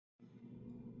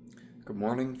Good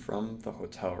morning from the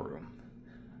hotel room.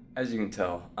 As you can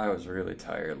tell, I was really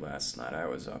tired last night. I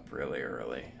was up really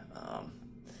early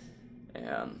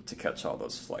and to catch all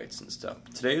those flights and stuff.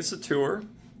 Today is the tour,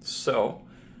 so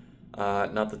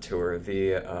not the tour,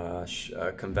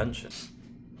 the convention.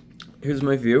 Here's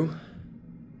my view,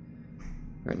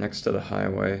 right next to the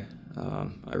highway.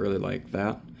 I really like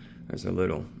that. There's a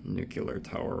little nuclear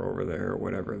tower over there, or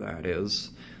whatever that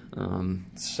is.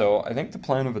 So I think the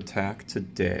plan of attack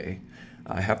today,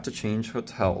 I have to change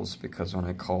hotels because when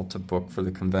I called to book for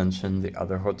the convention, the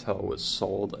other hotel was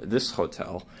sold. This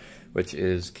hotel, which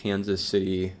is Kansas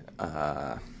City,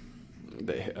 the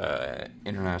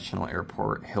International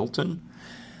Airport Hilton,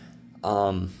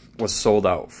 was sold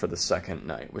out for the second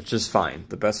night, which is fine.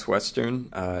 The Best Western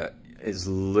is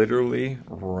literally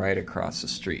right across the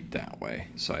street that way.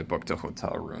 So I booked a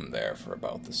hotel room there for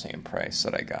about the same price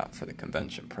that I got for the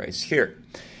convention price here.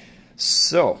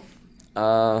 So,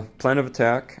 plan of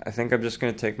attack, I think I'm just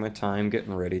going to take my time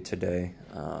getting ready today.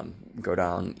 Go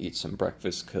down, eat some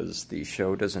breakfast because the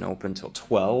show doesn't open till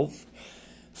 12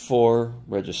 for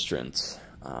registrants.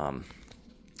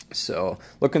 So,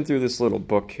 looking through this little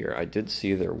book here, I did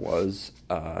see there was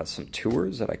some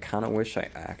tours that I kind of wish I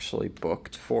actually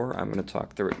booked for. I'm going to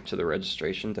talk to the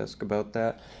registration desk about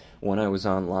that. When I was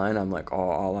online, I'm like,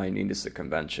 oh, all I need is the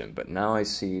convention. But now I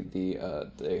see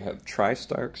they have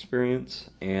TriStar Experience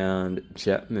and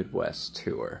Jet Midwest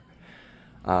Tour.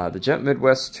 The Jet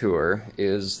Midwest Tour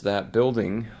is that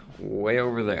building way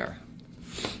over there.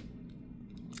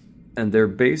 And they're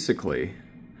basically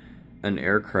an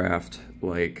aircraft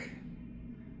like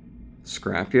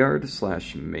scrapyard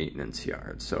slash maintenance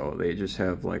yard. So they just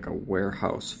have like a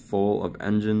warehouse full of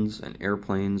engines and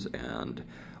airplanes and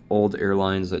old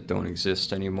airlines that don't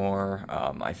exist anymore.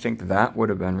 I think that would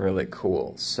have been really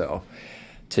cool. So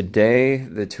today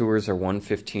the tours are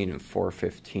 1:15 and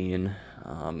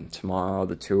 4:15. Tomorrow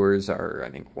the tours are,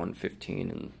 I think, 1:15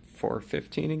 and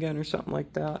 4:15 again or something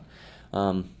like that.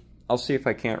 I'll see if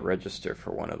I can't register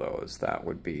for one of those. That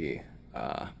would be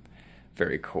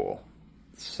very cool.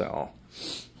 So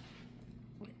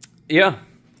yeah,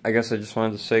 I guess I just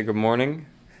wanted to say good morning.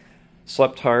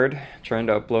 Slept hard, trying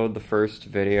to upload the first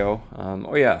video.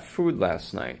 Oh yeah, food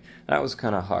last night. That was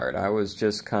kind of hard. I was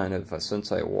just kind of,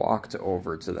 since I walked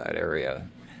over to that area,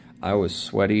 I was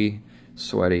sweaty.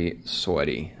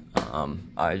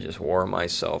 I just wore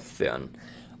myself thin.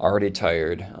 Already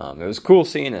tired. It was cool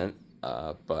seeing it,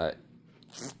 but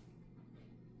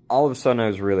all of a sudden I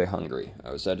was really hungry.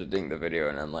 I was editing the video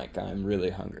and I'm like, I'm really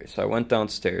hungry. So I went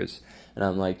downstairs and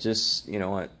I'm like, just, you know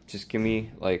what, just give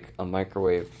me like a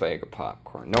microwave bag of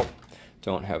popcorn. Nope,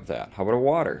 don't have that. How about a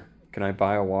water? Can I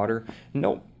buy a water?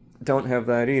 Nope, don't have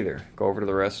that either. Go over to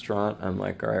the restaurant. I'm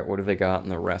like, all right, what do they got in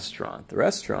the restaurant? The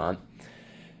restaurant,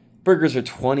 burgers are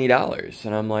 $20.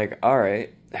 And I'm like, all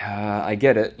right, I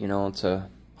get it. You know, it's a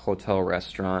hotel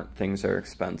restaurant. Things are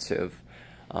expensive.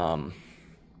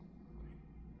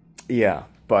 Yeah,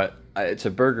 but it's a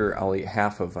burger I'll eat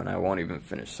half of and I won't even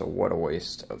finish, so what a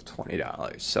waste of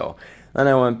 $20. So then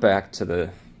I went back to the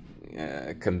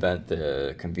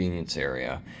convenience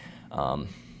area,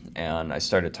 and I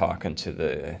started talking to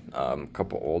the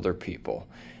couple older people,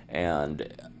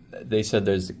 and they said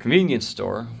there's the convenience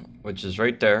store, which is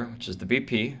right there, which is the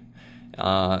BP.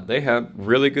 They have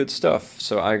really good stuff.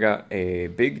 So I got a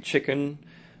big chicken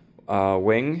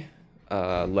wing,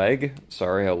 a leg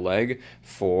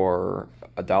for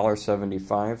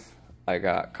 $1.75. I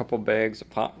got a couple bags of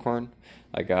popcorn.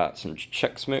 I got some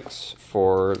Chex Mix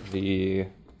for the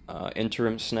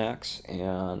interim snacks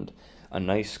and a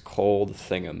nice cold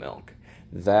thing of milk.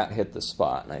 That hit the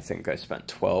spot, and I think I spent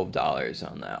 $12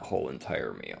 on that whole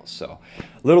entire meal. So,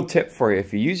 little tip for you,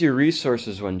 if you use your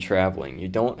resources when traveling, you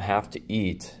don't have to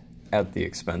eat at the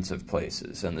expensive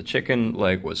places. And the chicken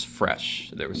leg was fresh.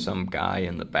 There was some guy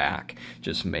in the back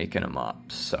just making them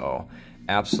up. So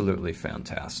absolutely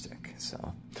fantastic. So,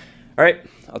 all right,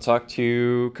 I'll talk to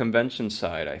you convention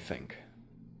side, I think.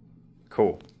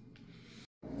 Cool.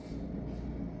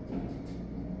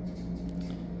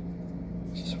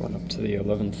 Just went up to the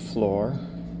 11th floor.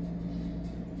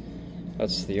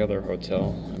 That's the other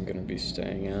hotel I'm gonna be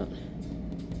staying at.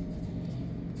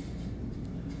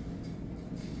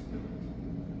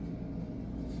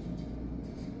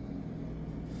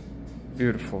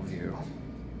 Beautiful view.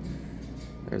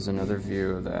 There's another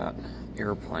view of that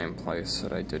airplane place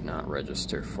that I did not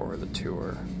register for the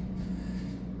tour.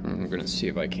 I'm gonna see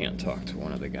if I can't talk to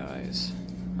one of the guys.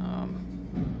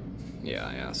 Yeah,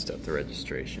 I asked at the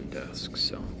registration desk,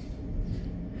 so.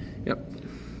 Yep,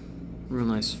 real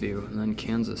nice view. And then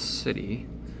Kansas City,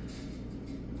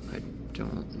 I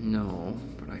don't know,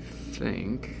 but I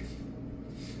think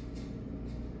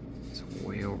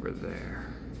way over there.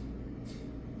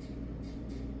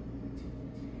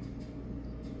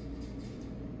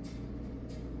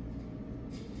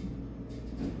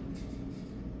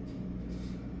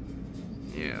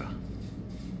 Yeah.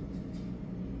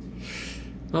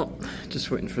 Well,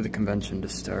 just waiting for the convention to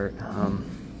start,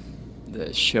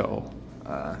 the show.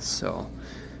 So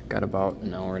got about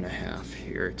an hour and a half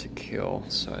here to kill.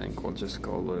 So I think we'll just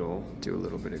go do a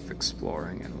little bit of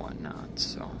exploring and whatnot.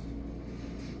 So, all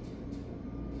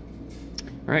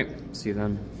right, see you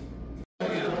then.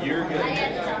 You're good.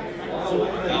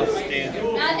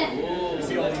 Outstanding. I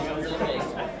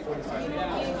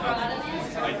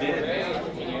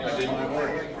did my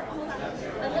work.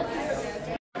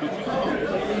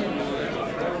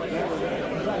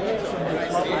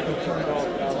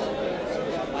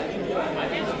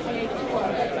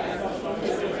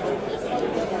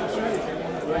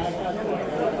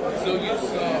 So you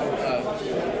saw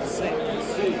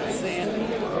Sandy?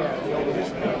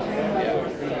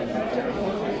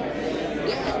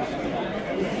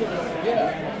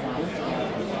 Yeah.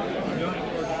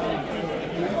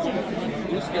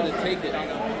 Who's going to take it? Who's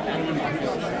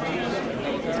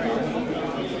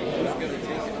going to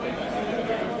take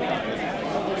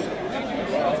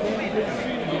it?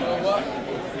 You know what?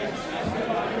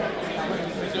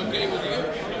 It's okay with you?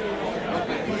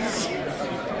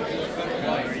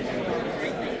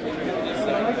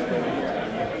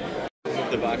 Move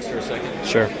the box for a second.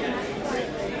 Sure.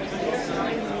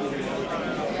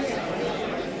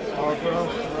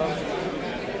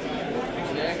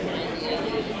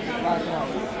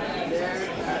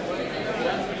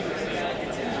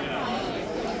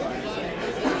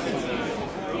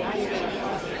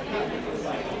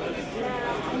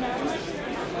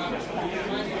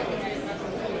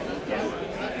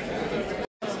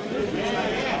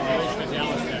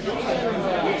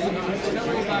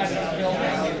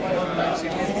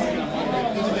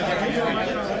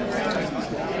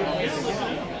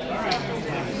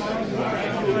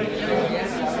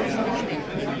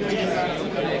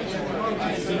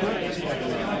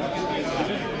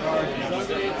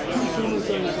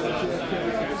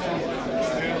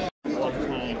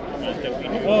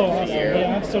 Oh, awesome.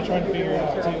 Yeah, I'm still trying to figure it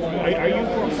out too. Are you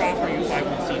for profit or are you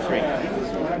 501c3?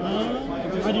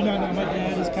 I do not know. My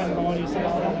dad is kind of the one who said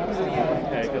all that.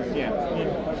 Okay, because,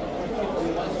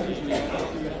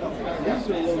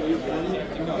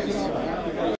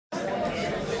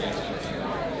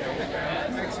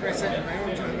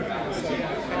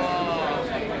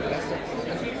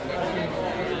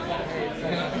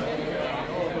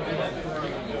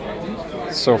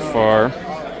 So far,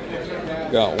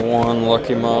 got one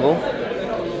lucky model.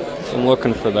 I'm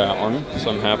looking for that one,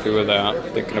 so I'm happy with that.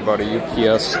 Thinking about a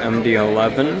UPS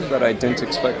MD-11 that I didn't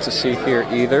expect to see here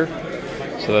either.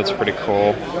 So that's pretty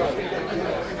cool.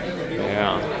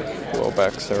 Yeah,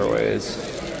 Blowback Airways.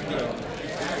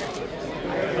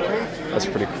 That's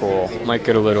pretty cool. Might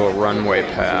get a little runway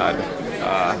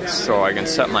pad, so I can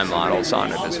set my models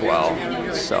on it as well.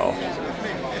 So,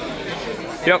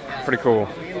 yep, pretty cool.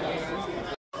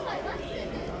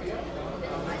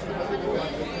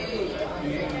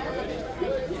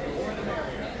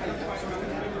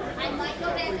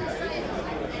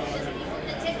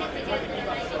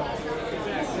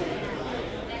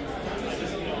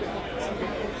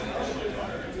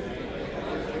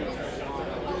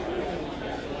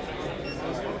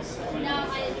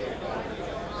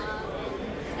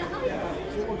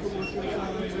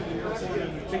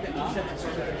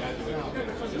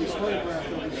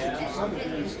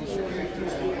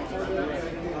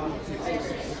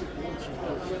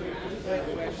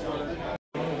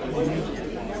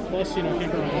 Plus, you know,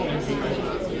 can't go wrong with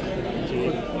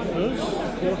those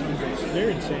 400s, they're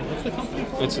insane. What's the company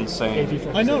called? It's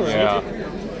insane. I know, right? Yeah.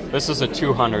 This is a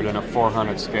 200 and a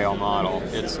 400 scale model.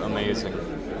 It's amazing.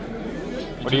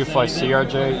 What do you fly,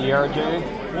 CRJ, ERJ?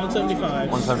 175s.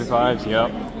 175s,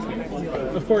 yep.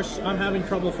 Of course, I'm having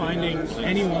trouble finding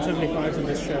any 175s in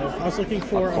this show. I was looking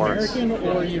for American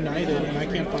or United, and I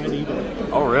can't find either.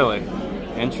 Oh, really?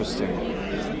 Interesting.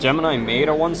 Gemini made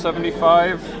a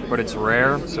 175, but it's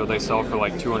rare, so they sell for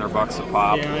like $200 a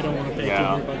pop. Yeah, I don't want to pay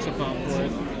 $200 a pop for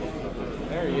it.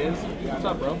 there he is. What's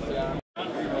up, bro?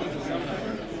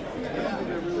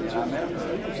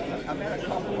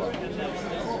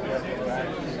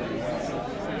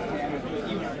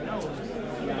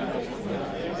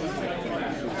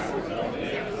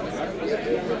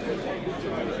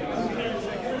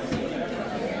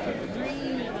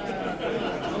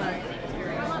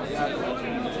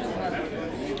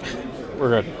 We're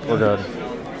good. We're good.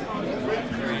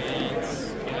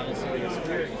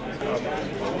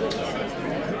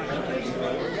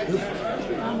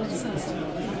 So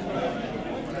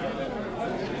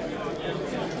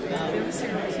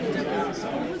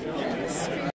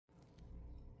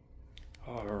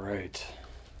All right.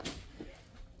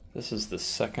 This is the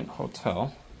second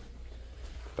hotel,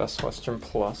 Best Western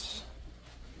Plus,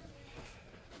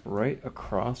 right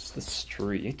across the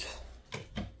street.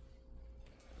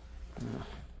 Oh,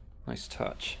 nice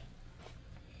touch.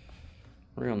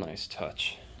 Real nice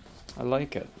touch. I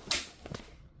like it.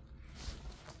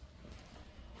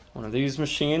 One of these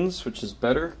machines, which is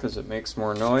better because it makes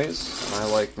more noise, and I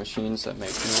like machines that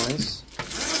make noise.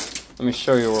 Let me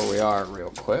show you where we are real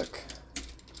quick.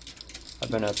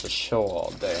 I've been at the show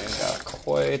all day and got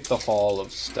quite the haul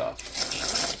of stuff.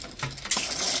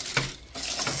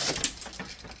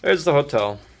 There's the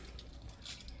hotel.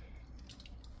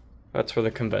 That's where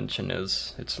the convention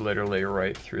is. It's literally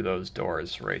right through those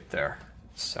doors right there.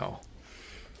 So,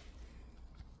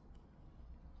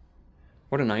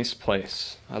 what a nice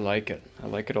place. I like it. I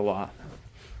like it a lot.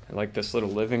 I like this little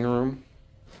living room.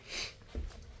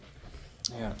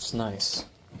 Yeah, it's nice.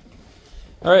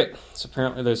 Alright, so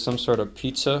apparently there's some sort of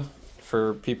pizza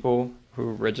for people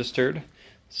who registered.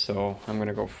 So I'm going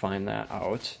to go find that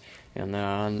out. And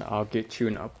then I'll get you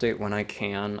an update when I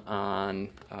can on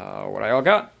what I all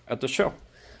got at the show.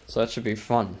 So that should be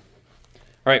fun.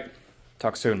 Alright,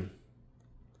 talk soon.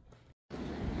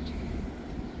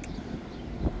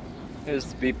 Here's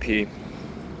the BP.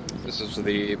 This is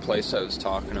the place I was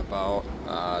talking about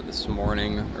this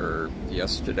morning or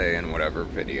yesterday in whatever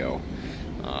video.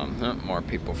 More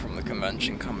people from the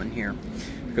convention coming here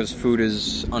because food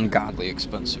is ungodly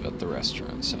expensive at the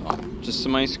restaurant. So just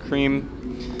some ice cream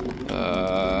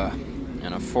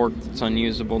and a fork that's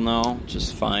unusable now,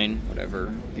 just fine. Whatever.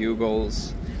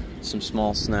 Bugles, some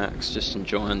small snacks. Just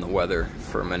enjoying the weather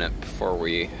for a minute before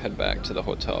we head back to the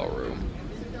hotel room.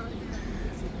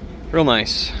 Real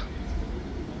nice.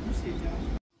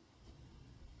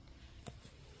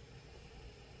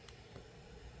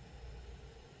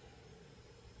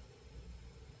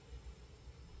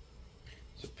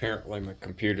 Apparently my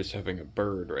computer's having a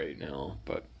bird right now,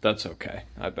 but that's okay.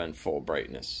 I've been full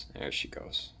brightness. There she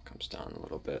goes. Comes down a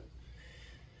little bit.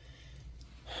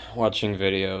 Watching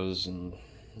videos and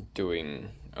doing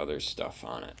other stuff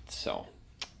on it. So,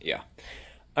 yeah.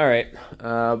 Alright,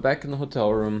 back in the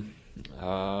hotel room.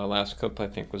 Last clip I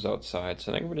think was outside,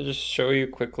 so I think I'm going to just show you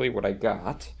quickly what I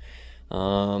got.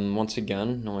 Once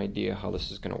again, no idea how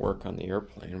this is going to work on the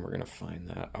airplane. We're going to find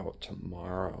that out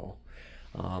tomorrow.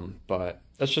 But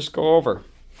let's just go over.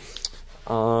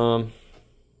 Well,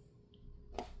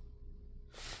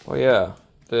 yeah,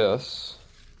 this.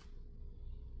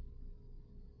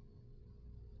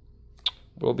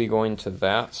 We'll be going to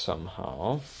that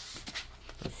somehow.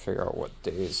 Let's figure out what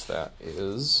days that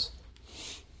is.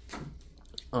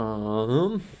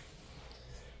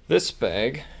 This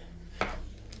bag.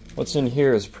 What's in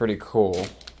here is pretty cool.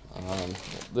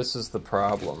 This is the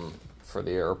problem for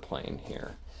the airplane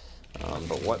here.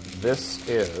 But what this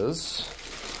is,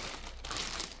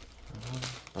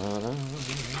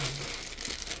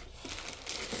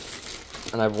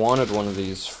 and I've wanted one of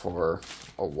these for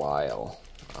a while.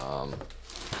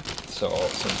 So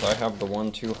since I have the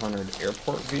 1-200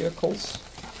 airport vehicles,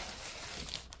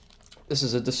 this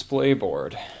is a display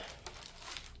board.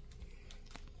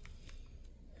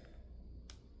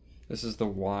 This is the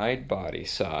wide body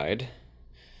side,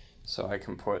 so I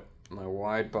can put my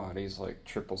wide bodies like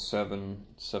 777,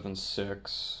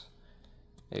 76,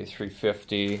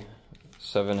 A350,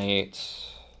 78,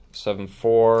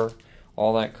 74,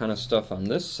 all that kind of stuff on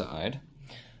this side.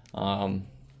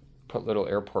 Put little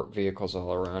airport vehicles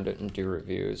all around it and do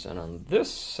reviews. And on this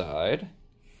side,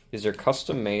 these are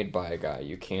custom made by a guy.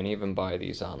 You can't even buy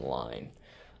these online.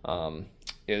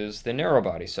 Is the narrow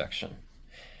body section.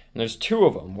 And there's two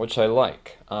of them, which I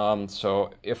like.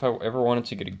 So if I ever wanted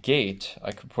to get a gate,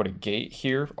 I could put a gate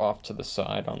here off to the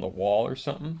side on the wall or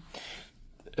something.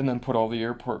 And then put all the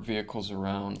airport vehicles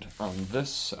around on this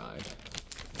side.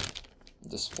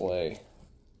 Display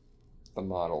the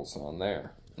models on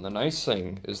there. And the nice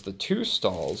thing is the two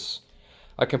stalls,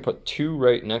 I can put two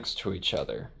right next to each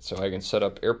other. So I can set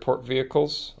up airport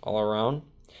vehicles all around.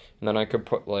 And then I could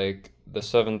put like the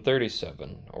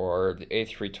 737 or the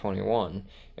A321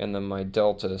 and then my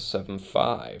Delta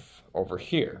 75 over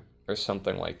here or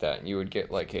something like that. And you would get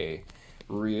like a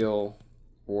real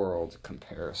world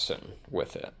comparison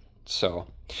with it. So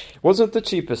it wasn't the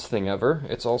cheapest thing ever.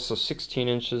 It's also 16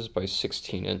 inches by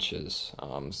 16 inches.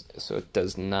 So it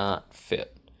does not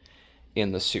fit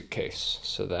in the suitcase.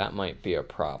 So that might be a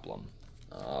problem.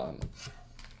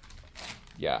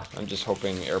 Yeah, I'm just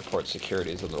hoping airport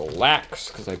security is a little lax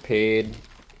because I paid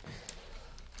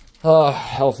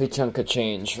Healthy chunk of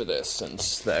change for this,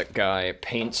 since that guy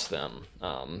paints them.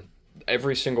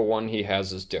 Every single one he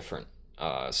has is different.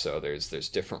 So there's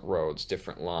different roads,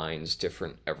 different lines,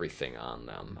 different everything on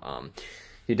them.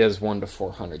 He does 1 to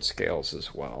 400 scales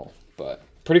as well, but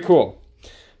pretty cool.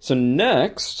 So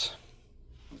next,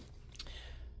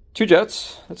 2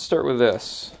 jets. Let's start with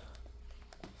this.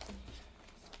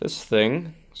 This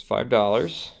thing is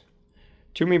 $5.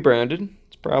 Toomey branded.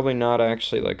 It's probably not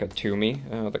actually like a Toomey.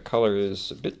 The color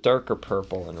is a bit darker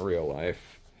purple in real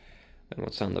life than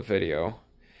what's on the video.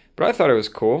 But I thought it was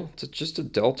cool. It's just a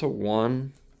Delta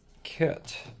 1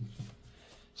 kit.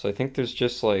 So I think there's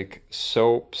just like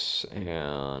soaps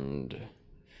and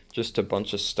just a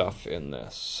bunch of stuff in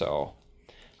this. So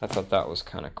I thought that was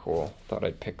kind of cool. Thought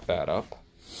I'd pick that up.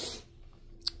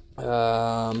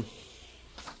 The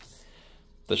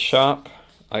shop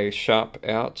I shop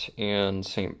at in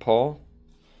St. Paul.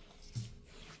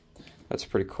 That's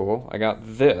pretty cool. I got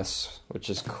this, which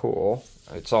is cool.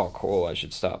 It's all cool. I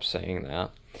should stop saying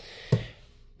that.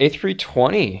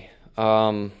 A320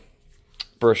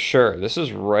 brochure. This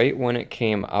is right when it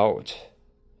came out.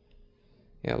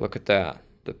 Yeah, look at that.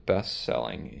 The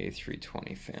best-selling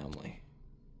A320 family.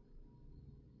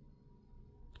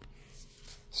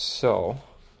 So,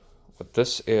 what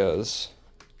this is,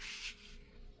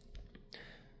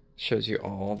 shows you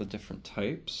all the different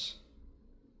types.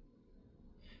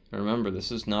 Now remember,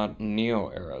 this is not Neo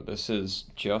era. This is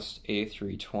just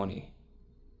A320.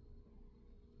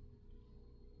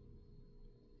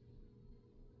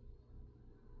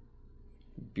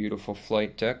 Beautiful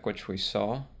flight deck, which we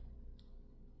saw.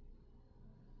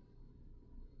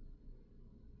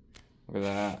 Look at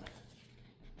that.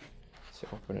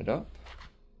 Let's open it up.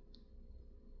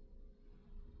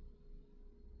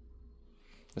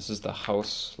 This is the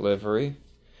house livery.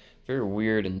 Very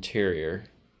weird interior.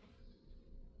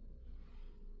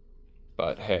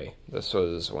 But hey, this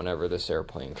was whenever this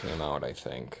airplane came out, I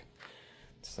think.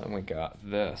 So then we got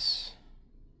this.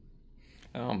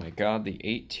 Oh my god, the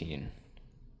 18.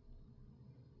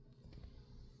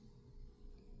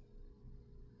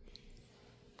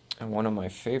 And one of my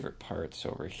favorite parts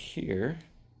over here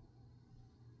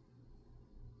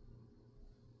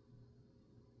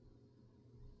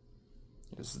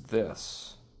is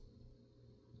this.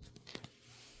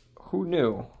 Who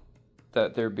knew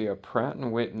that there'd be a Pratt &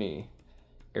 Whitney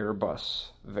Airbus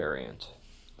variant?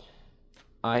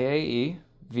 IAE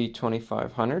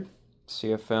V2500,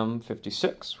 CFM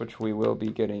 56, which we will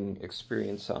be getting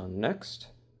experience on next.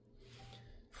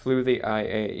 Flew the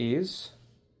IAEs.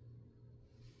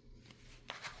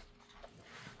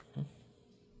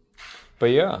 But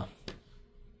yeah.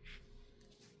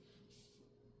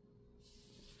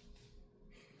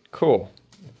 Cool.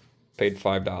 Paid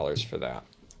 $5 for that.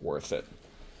 Worth it.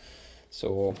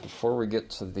 So before we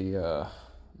get to the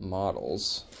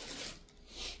models,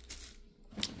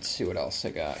 let's see what else I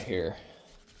got here.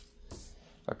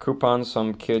 A coupon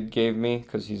some kid gave me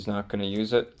because he's not going to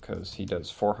use it because he does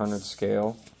 400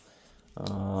 scale.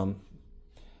 Flyman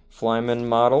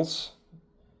models.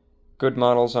 Good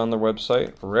models on their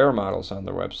website, rare models on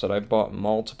their website. I bought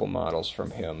multiple models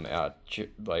from him at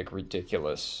like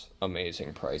ridiculous,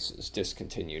 amazing prices,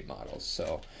 discontinued models.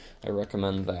 So I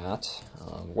recommend that.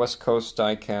 West Coast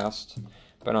Diecast,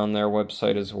 been on their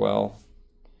website as well.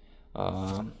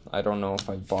 I don't know if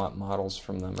I bought models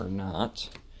from them or not.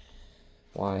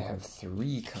 Why I have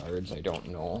 3 cards, I don't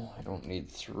know. I don't need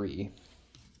 3.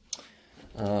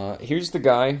 Here's the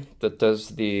guy that does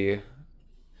the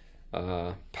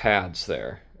pads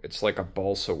there. It's like a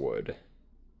balsa wood.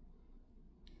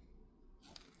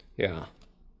 Yeah.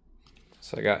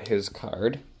 So I got his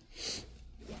card.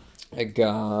 I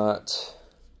got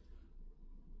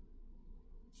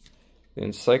the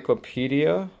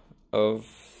Encyclopedia of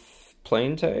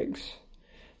Plane Tags.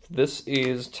 This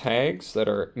is tags that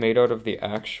are made out of the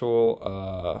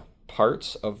actual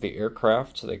parts of the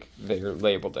aircraft. So they're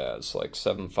labeled as like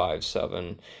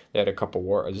 757. They had a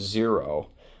couple a 0.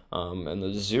 And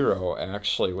the 0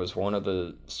 actually was one of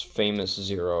the famous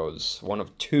Zeros, one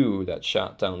of 2 that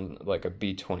shot down like a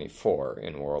B-24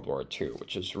 in World War II,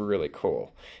 which is really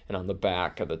cool. And on the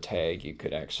back of the tag, you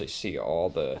could actually see all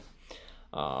the,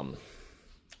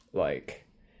 like,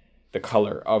 the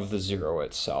color of the 0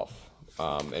 itself.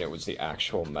 And it was the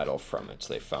actual metal from it,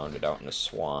 so they found it out in a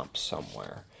swamp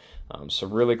somewhere. So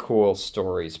really cool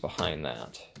stories behind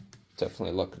that.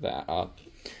 Definitely look that up.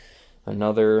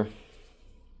 Another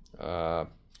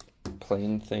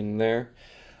plain thing there.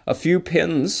 A few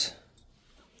pins.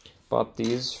 Bought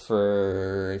these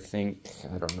for, I think,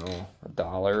 I don't know,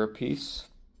 $1 a piece.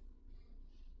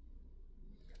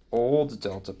 Old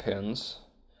Delta pins.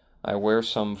 I wear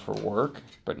some for work,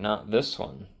 but not this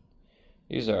one.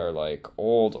 These are like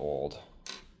old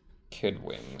kid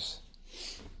wings.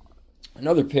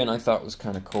 Another pin I thought was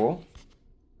kind of cool.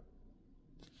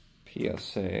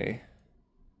 PSA. I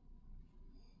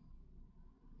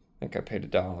think I paid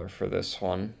 $1 for this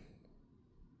one.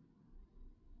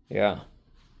 Yeah.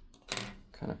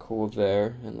 Kind of cool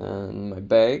there. And then my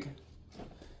bag,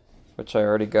 which I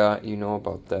already got, you know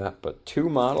about that, but 2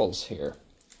 models here.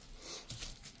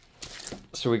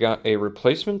 So we got a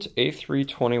replacement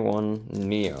A321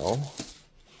 Neo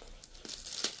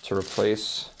to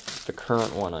replace the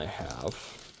current one I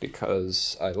have,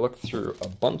 because I looked through a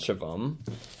bunch of them.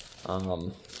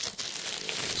 Let's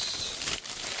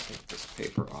take this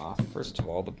paper off. First of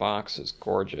all, the box is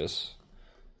gorgeous.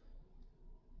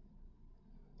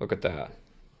 Look at that.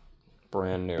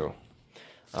 Brand new.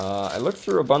 I looked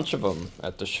through a bunch of them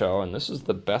at the show, and this is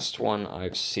the best one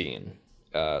I've seen.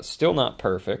 Still not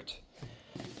perfect.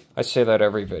 I say that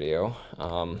every video,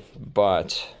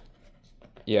 but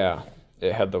yeah,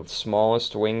 it had the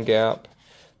smallest wing gap,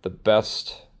 the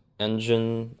best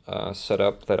engine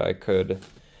setup that I could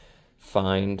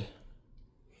find.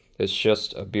 It's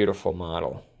just a beautiful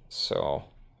model. So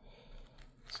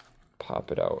let's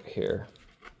pop it out here.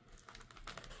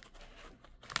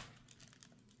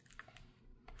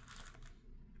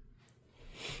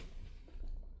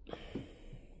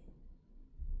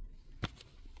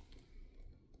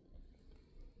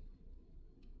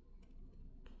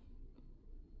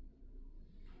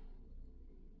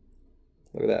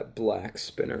 Look at that black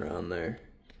spinner on there.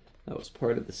 That was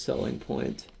part of the selling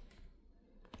point.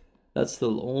 That's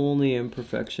the only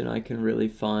imperfection I can really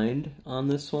find on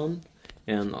this one.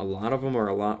 And a lot of them are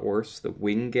a lot worse. The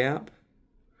wing gap,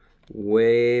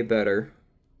 way better.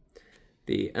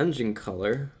 The engine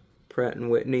color, Pratt &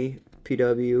 Whitney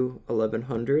PW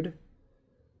 1100.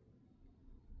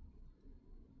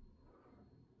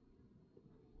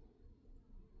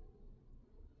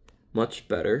 Much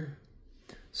better.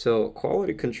 So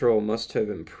quality control must have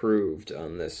improved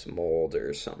on this mold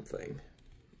or something,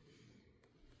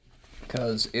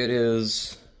 because it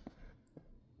is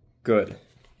good.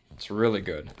 It's really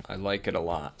good. I like it a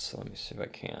lot. So let me see if I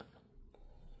can't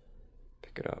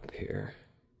pick it up here.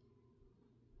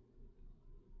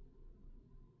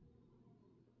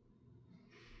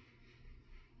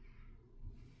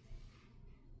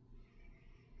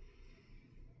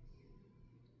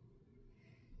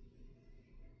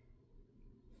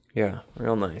 Yeah,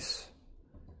 real nice.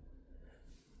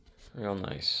 Real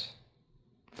nice.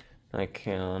 I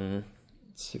can,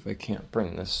 let's see if I can't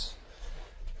bring this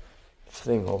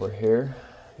thing over here.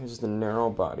 Here's the narrow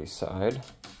body side.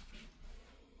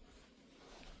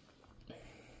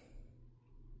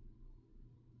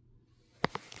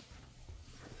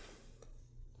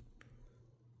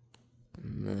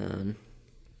 And then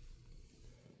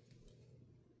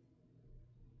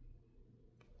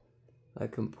I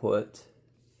can put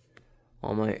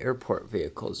all my airport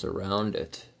vehicles around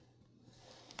it.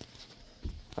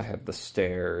 I have the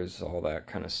stairs, all that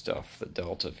kind of stuff, the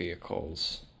Delta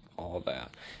vehicles, all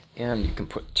that. And you can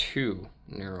put 2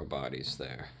 narrow bodies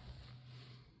there.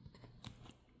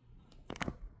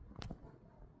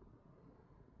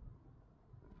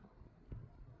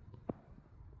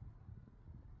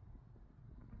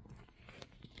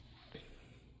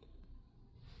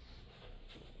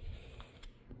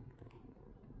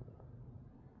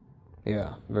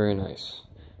 Yeah, very nice.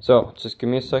 So, just give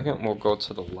me a second, we'll go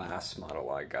to the last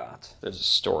model I got. There's a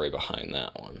story behind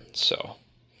that one, so.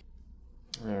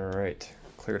 Alright,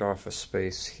 cleared off a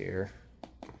space here.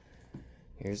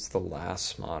 Here's the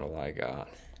last model I got.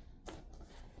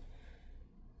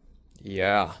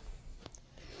 Yeah.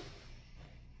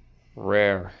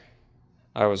 Rare.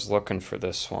 I was looking for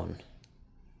this one.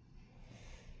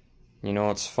 You know,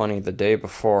 it's funny, the day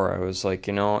before I was like,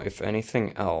 you know, if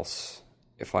anything else,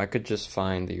 if I could just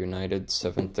find the United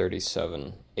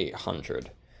 737-800,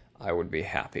 I would be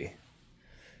happy.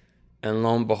 And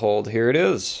lo and behold, here it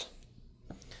is.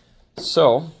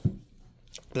 So,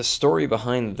 the story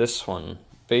behind this one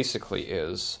basically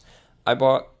is, I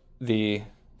bought the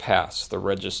pass, the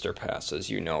register pass,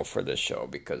 as you know, for this show,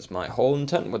 because my whole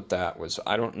intent with that was,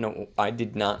 I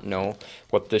did not know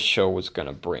what this show was going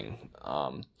to bring.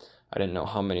 I didn't know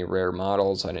how many rare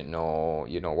models. I didn't know,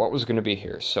 you know, what was going to be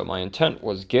here. So my intent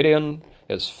was get in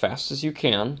as fast as you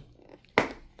can.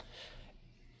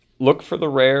 Look for the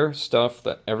rare stuff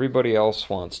that everybody else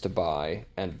wants to buy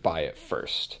and buy it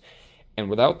first. And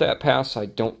without that pass, I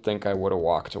don't think I would have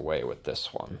walked away with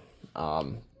this one.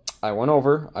 I went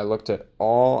over, I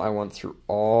went through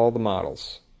all the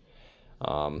models.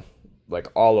 Like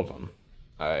all of them.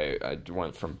 I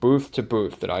went from booth to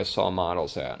booth that I saw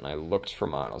models at, and I looked for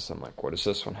models. I'm like, what does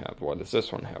this one have? What does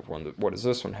this one have? What does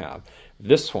this one have?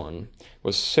 This one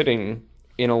was sitting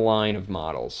in a line of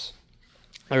models.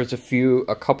 There's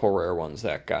a couple rare ones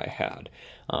that guy had,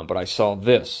 but I saw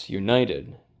this,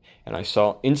 United, and I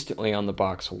saw instantly on the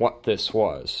box what this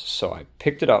was. So I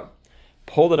picked it up,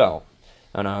 pulled it out,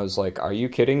 and I was like, are you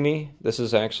kidding me? This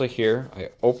is actually here. I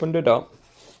opened it up,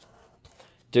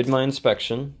 did my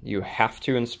inspection. You have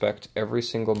to inspect every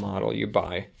single model you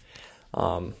buy.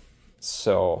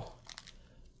 So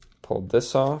pulled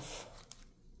this off.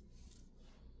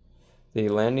 The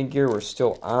landing gear were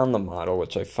still on the model,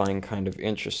 which I find kind of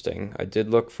interesting. I did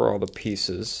look for all the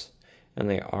pieces, and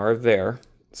they are there.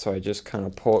 So I just kind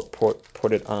of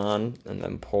put it on and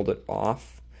then pulled it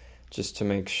off just to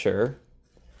make sure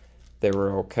they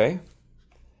were okay.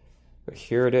 But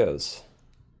here it is.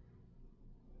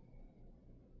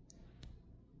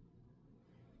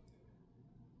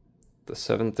 The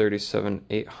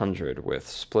 737-800 with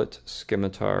split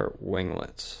scimitar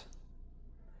winglets.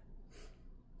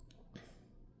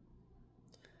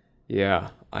 Yeah,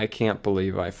 I can't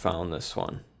believe I found this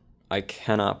one. I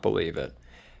cannot believe it.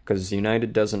 Because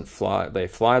United doesn't fly, they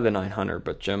fly the 900,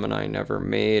 but Gemini never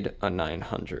made a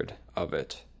 900 of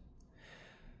it.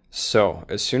 So,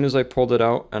 as soon as I pulled it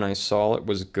out and I saw it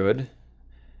was good,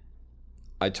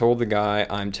 I told the guy,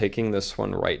 I'm taking this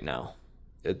one right now.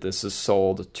 This is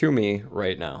sold to me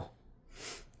right now.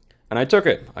 And I took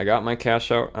it. I got my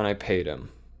cash out and I paid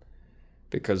him.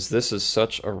 Because this is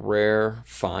such a rare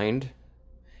find.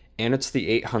 And it's the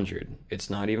 800.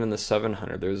 It's not even the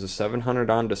 700. There's a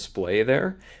 700 on display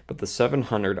there, but the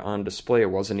 700 on display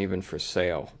wasn't even for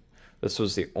sale. This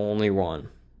was the only one.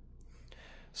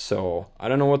 So I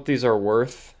don't know what these are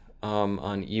worth on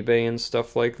eBay and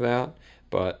stuff like that,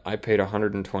 but I paid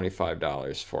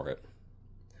 $125 for it.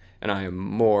 And I am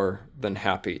more than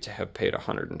happy to have paid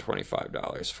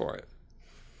 $125 for it.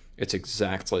 It's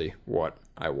exactly what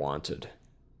I wanted.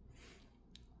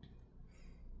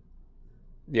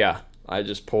 Yeah, I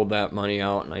just pulled that money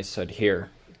out and I said, here,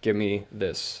 give me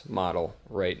this model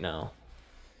right now.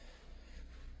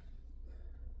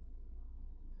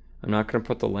 I'm not going to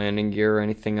put the landing gear or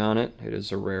anything on it. It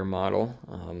is a rare model,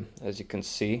 as you can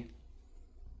see.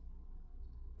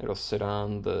 It'll sit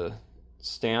on the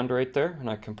stand right there, and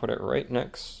I can put it right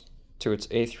next to its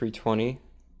A320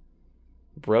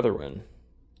 brethren.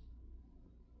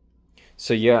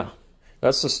 So yeah,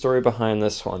 that's the story behind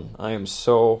this one. I am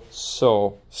so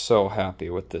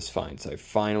happy with this find. I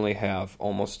finally have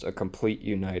almost a complete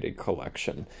United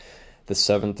collection. The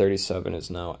 737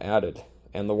 is now added.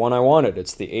 And the one I wanted,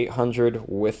 it's the 800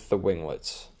 with the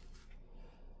winglets.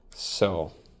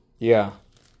 So, yeah.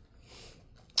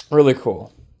 Really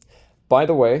cool. By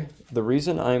the way, the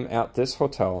reason I'm at this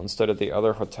hotel instead of the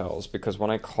other hotels, because when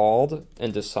I called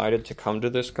and decided to come to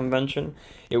this convention,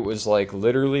 it was like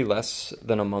literally less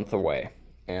than a month away.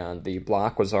 And the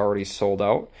block was already sold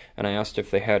out. And I asked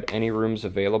if they had any rooms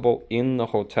available in the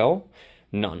hotel.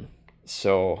 None.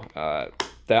 So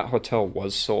that hotel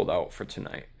was sold out for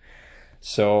tonight.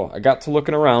 So I got to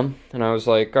looking around, and I was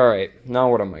like, all right,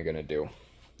 now what am I going to do?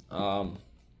 And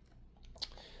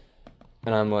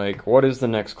I'm like, what is the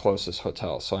next closest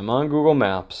hotel? So I'm on Google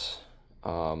Maps,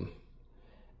 and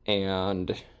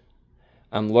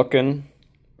I'm looking,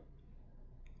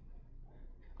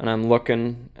 and I'm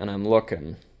looking, and I'm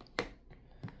looking.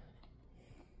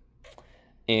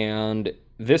 And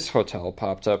this hotel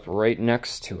popped up right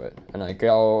next to it. And I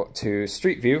go to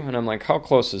Street View, and I'm like, how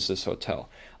close is this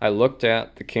hotel? I looked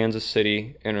at the Kansas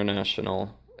City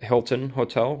International Hilton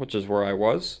Hotel, which is where I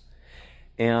was,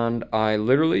 and I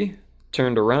literally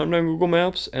turned around on Google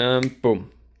Maps, and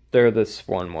boom, there this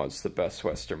one was, the Best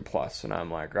Western Plus, and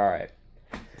I'm like, all right.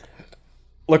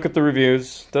 Look at the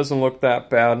reviews. Doesn't look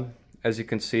that bad, as you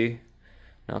can see.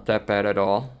 Not that bad at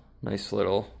all. Nice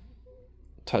little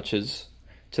touches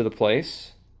to the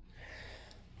place.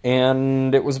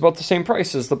 And it was about the same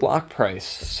price as the block price,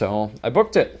 so I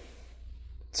booked it.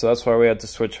 So that's why we had to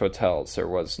switch hotels. There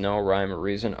was no rhyme or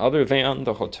reason other than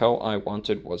the hotel I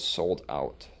wanted was sold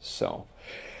out. So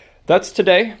that's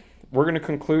today. We're going to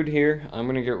conclude here. I'm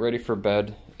going to get ready for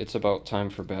bed. It's about time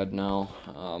for bed now.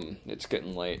 It's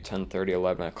getting late, 10:30,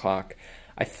 11 o'clock.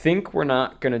 I think we're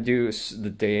not going to do the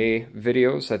day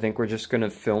videos. I think we're just going to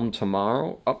film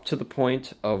tomorrow up to the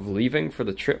point of leaving for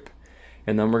the trip.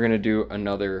 And then we're going to do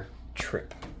another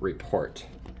trip report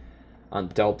on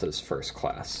Delta's first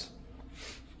class.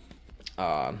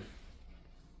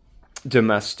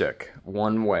 Domestic,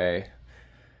 one way,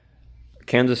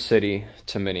 Kansas City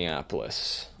to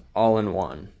Minneapolis, all in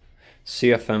one.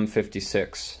 CFM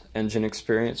 56 engine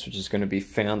experience, which is going to be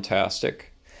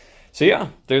fantastic. So yeah,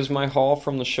 there's my haul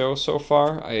from the show so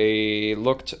far. I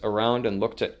looked around and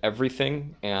looked at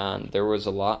everything, and there was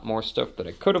a lot more stuff that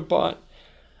I could have bought.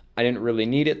 I didn't really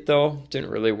need it though, didn't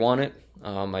really want it.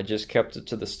 I just kept it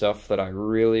to the stuff that I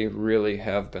really, really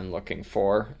have been looking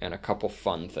for, and a couple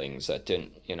fun things that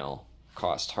didn't, you know,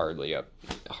 cost hardly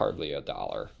a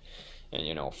dollar. And,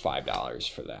 you know, $5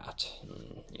 for that.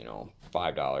 And, you know,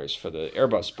 $5 for the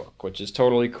Airbus book, which is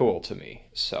totally cool to me.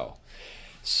 So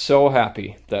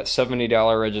happy. That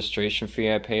 $70 registration fee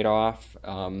I paid off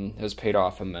has paid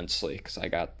off immensely, because I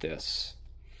got this.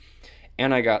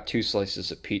 And I got 2 slices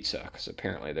of pizza, because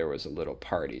apparently there was a little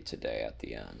party today at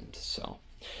the end. So,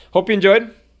 hope you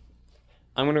enjoyed.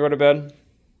 I'm going to go to bed.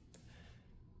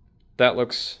 That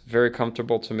looks very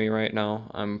comfortable to me right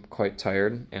now. I'm quite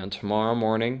tired, and tomorrow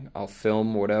morning I'll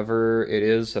film whatever it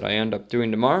is that I end up doing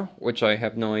tomorrow, which I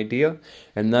have no idea,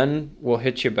 and then we'll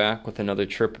hit you back with another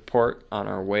trip report on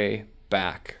our way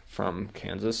back from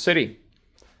Kansas City.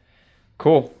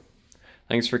 Cool.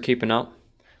 Thanks for keeping up.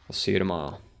 We'll see you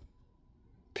tomorrow.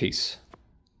 Peace.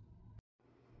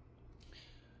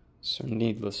 So,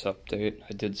 needless update.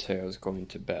 I did say I was going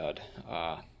to bed.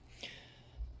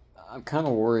 I'm kind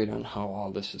of worried on how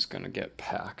all this is going to get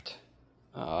packed.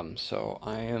 So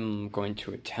I am going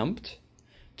to attempt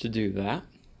to do that.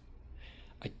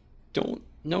 I don't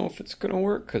know if it's going to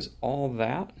work, because all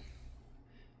that,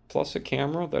 plus a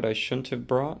camera that I shouldn't have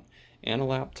brought, and a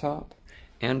laptop,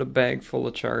 and a bag full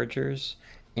of chargers,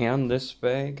 and this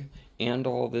bag, and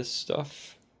all this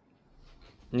stuff,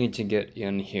 need to get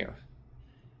in here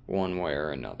one way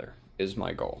or another, is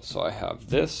my goal. So I have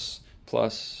this,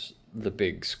 plus the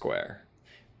big square.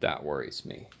 That worries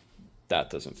me. That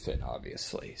doesn't fit,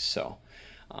 obviously. So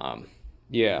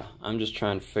yeah, I'm just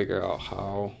trying to figure out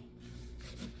how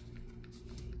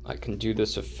I can do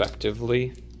this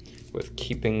effectively with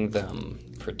keeping them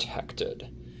protected,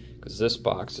 because this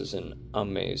box is in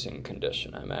amazing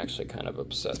condition. I'm actually kind of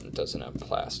upset it doesn't have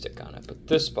plastic on it, but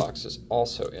this box is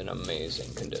also in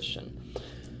amazing condition.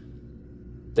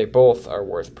 They both are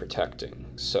worth protecting.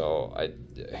 So I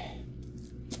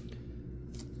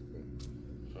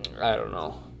don't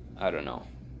know.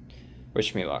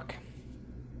 Wish me luck.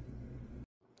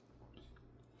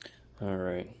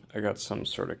 Alright, I got some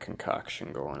sort of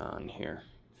concoction going on here.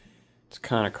 It's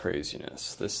kind of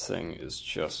craziness. This thing is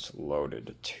just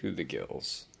loaded to the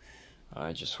gills.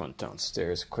 I just went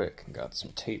downstairs quick and got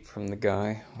some tape from the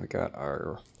guy. We got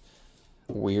our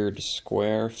weird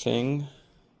square thing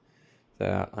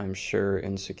that I'm sure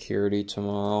in security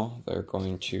tomorrow they're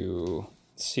going to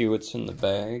see what's in the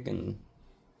bag and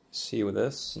see with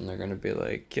this, and they're going to be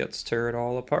like, let's tear it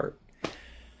all apart.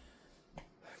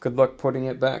 Good luck putting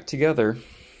it back together.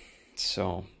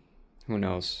 So, who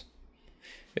knows?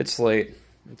 It's late.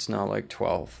 It's now like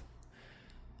 12.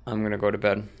 I'm going to go to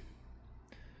bed.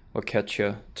 We'll catch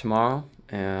you tomorrow,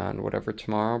 and whatever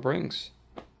tomorrow brings.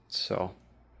 So,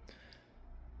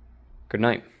 good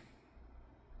night.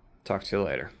 Talk to you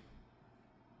later.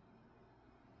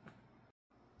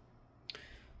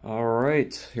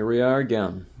 Alright, here we are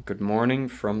again. Good morning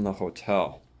from the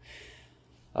hotel.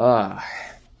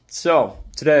 So,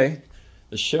 today,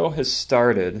 the show has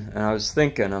started, and I was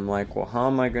thinking, I'm like, well, how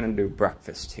am I going to do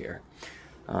breakfast here?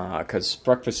 Because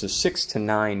breakfast is 6 to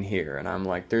 9 here, and I'm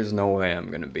like, there's no way I'm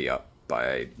going to be up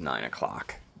by 9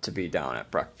 o'clock to be down at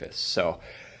breakfast. So,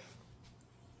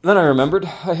 then I remembered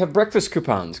I have breakfast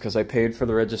coupons because I paid for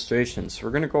the registration. So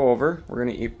we're going to go over. We're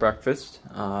going to eat breakfast.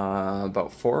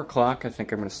 About 4 o'clock, I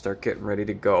think I'm going to start getting ready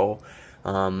to go.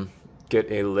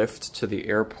 Get a lift to the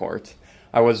airport.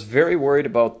 I was very worried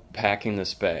about packing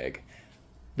this bag.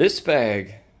 This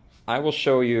bag, I will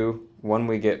show you when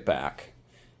we get back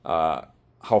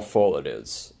how full it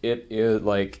is. It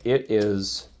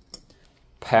is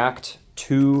packed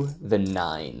to the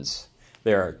nines.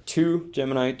 There are 2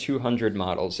 Gemini 200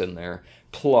 models in there,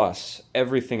 plus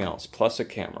everything else, plus a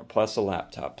camera, plus a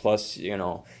laptop, plus, you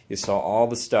know, you saw all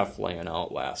the stuff laying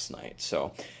out last night.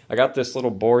 So I got this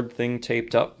little board thing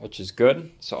taped up, which is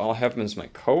good. So all I have is my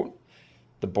coat,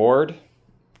 the board,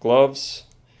 gloves,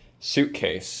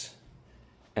 suitcase,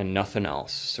 and nothing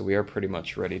else. So we are pretty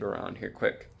much ready to around here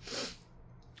quick.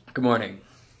 Good morning.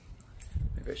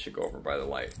 Maybe I should go over by the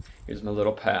light. Here's my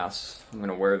little pass. I'm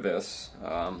gonna wear this.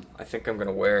 I think I'm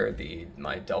gonna wear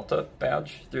my Delta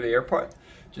badge through the airport,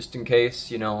 just in case,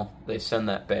 you know, they send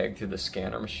that bag through the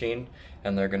scanner machine,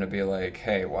 and they're gonna be like,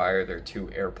 hey, why are there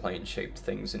 2 airplane-shaped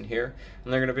things in here?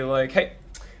 And they're gonna be like, hey,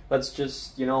 let's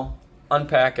just, you know,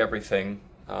 unpack everything.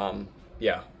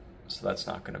 Yeah, so that's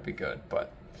not gonna be good,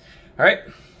 but all right,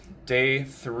 day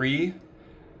 3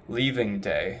 leaving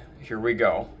day. Here we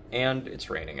go. And it's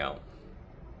raining out.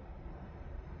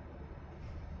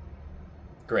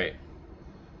 Great.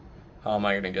 How am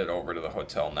I going to get over to the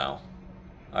hotel now?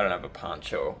 I don't have a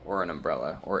poncho or an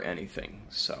umbrella or anything,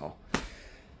 so.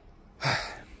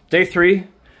 Day 3.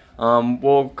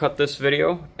 We'll cut this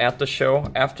video at the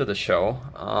show, after the show,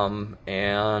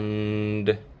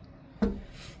 and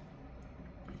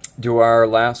do our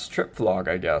last trip vlog,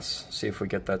 I guess. See if we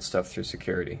get that stuff through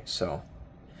security, so.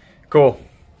 Cool.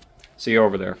 See you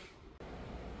over there.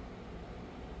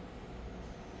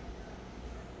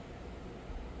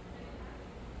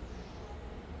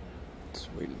 Just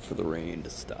waiting for the rain to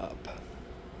stop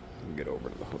and get over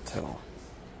to the hotel.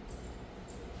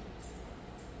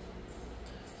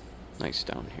 Nice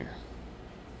down here.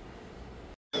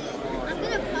 I'm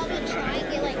gonna probably try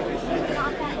and get like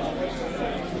not that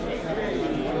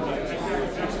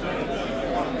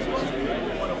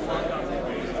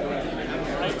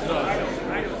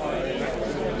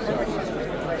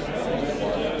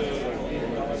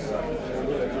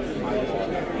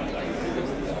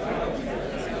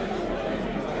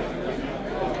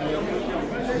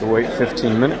You wait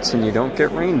 15 minutes and you don't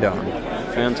get rained on.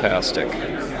 Fantastic.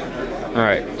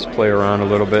 Alright, let's play around a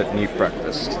little bit and eat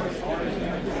breakfast.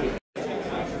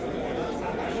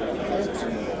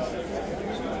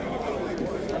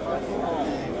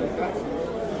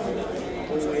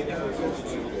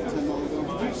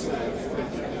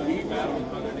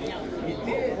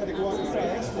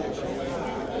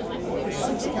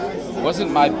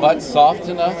 Wasn't my butt soft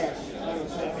enough?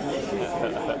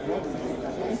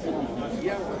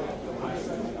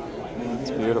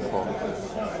 It's beautiful.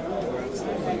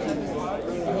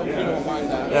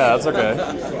 Yeah, that's okay.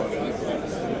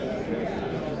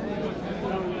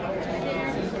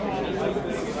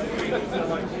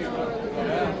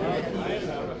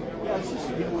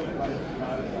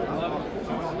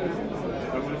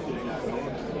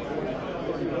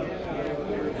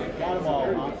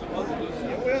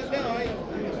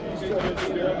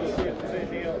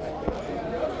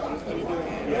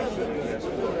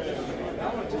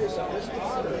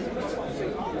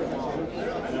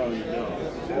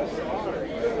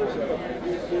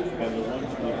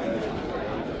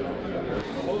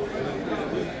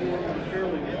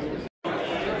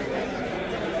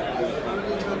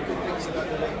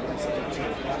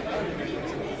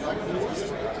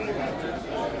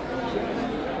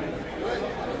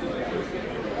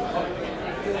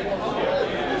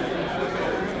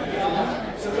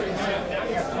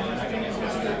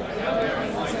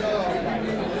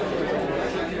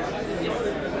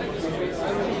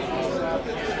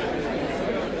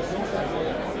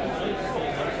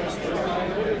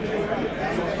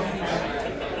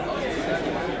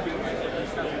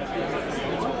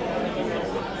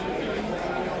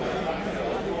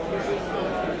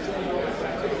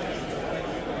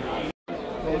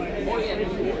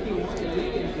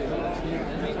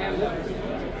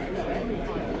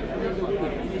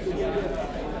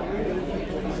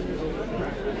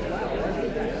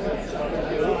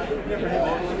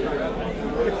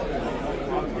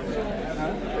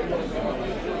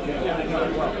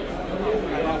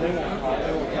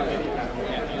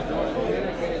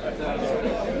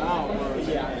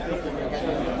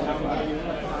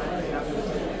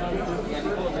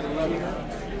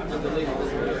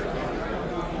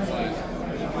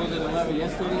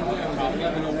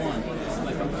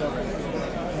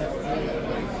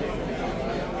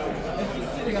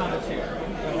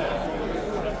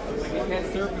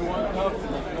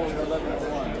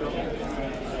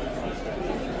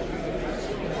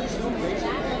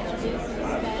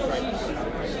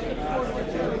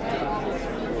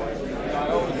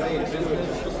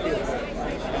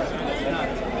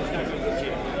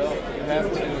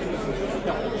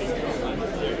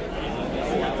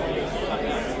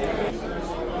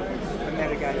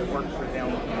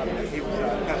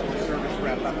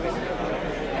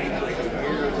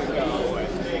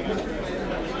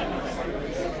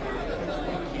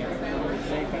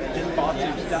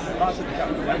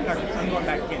 I'm going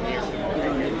back in here.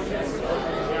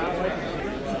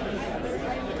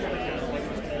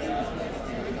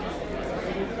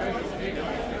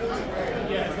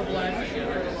 Yeah, it's a black.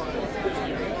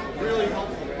 Really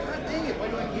helpful. Dang it, why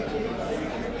do I keep it?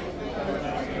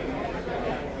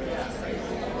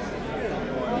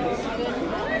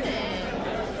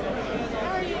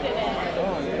 How are you today? Oh,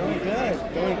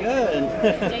 doing good.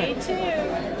 Day 2.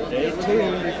 Day 2.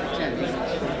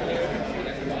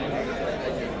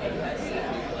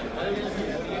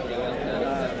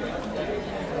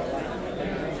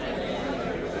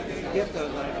 Get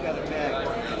those, I've got a bag.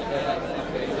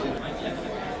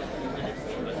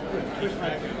 Where's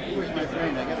my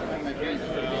train? I gotta find my train.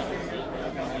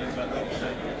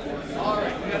 All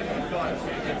right, we gotta keep going.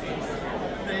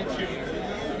 Thank you.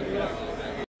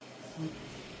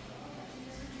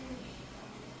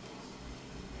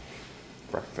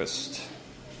 Breakfast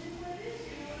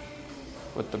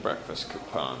with the breakfast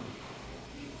coupon.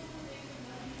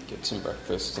 Get some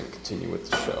breakfast and continue with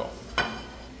the show.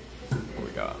 What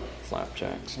we got?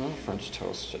 Flapjacks. No French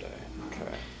toast today.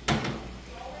 Okay.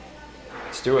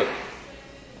 Let's do it.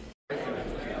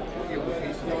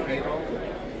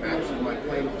 My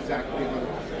plane exactly.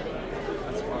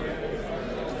 That's fine.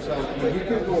 So you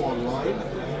can go online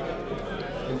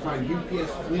and find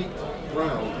UPS Fleet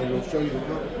Brown, and it'll show you the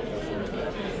color.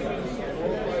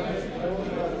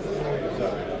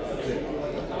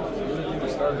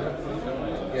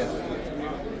 Yes.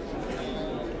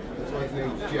 That's why his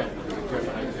name's Jet.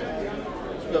 Gemini Jet.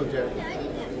 Let's go, Jet.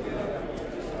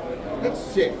 That's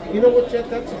sick. You know what, Jet?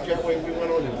 That's a jetway we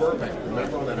went on in Burbank.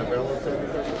 Remember on that Avella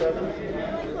 737?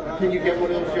 Can you get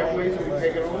one of those jetways and we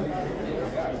take it on?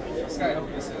 This guy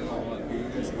helped us in all that.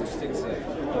 We're stick safe.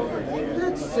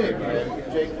 That's sick, man.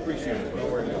 Jake, appreciate it.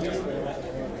 Don't worry about it.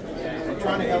 I'm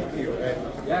trying to help you.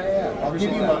 Yeah. I'll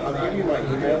give you my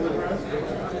email address.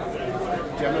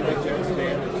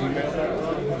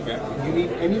 GeminiJetStan@gmail.com. Okay. If you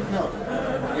need any help,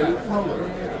 any color,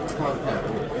 contact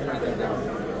me.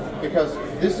 Because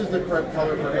this is the correct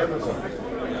color for Amazon.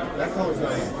 That color's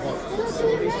not even close.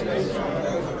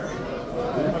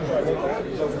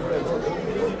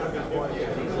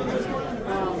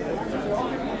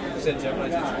 You said Gemini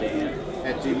just Dan.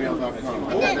 At gmail.com. I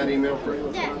got that email for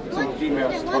you. Dad, So one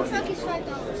Gmail's truck is $5.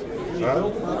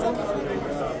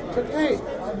 Hey.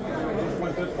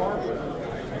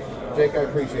 Jake, I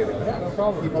appreciate it. Yeah, no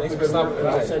problem. Keep up Thanks the for good work, stopping and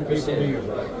I'll by. send people Appreciate to it. you.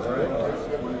 All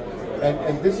right?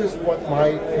 And this is what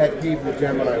my pet peeve with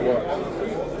Gemini was.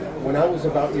 When I was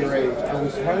about your age, I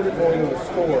was tired of going to a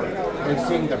store and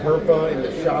seeing the Herpa and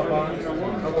the shop box.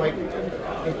 I'm like,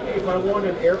 if I want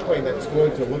an airplane that's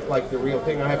going to look like the real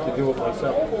thing, I have to do it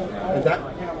myself. And that,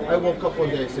 I woke up one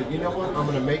day and said, you know what, I'm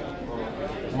going to make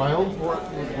my own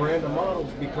brand of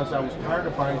models because I was tired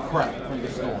of buying crap from the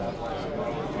store.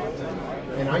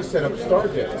 And I set up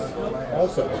Starjets,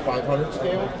 also a 500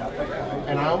 scale,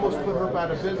 and I almost put Herpa out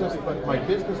of business, but my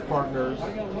business partners,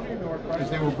 because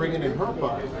they were bringing in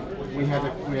Herpa, we had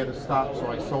to stop, so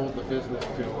I sold the business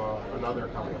to another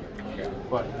company.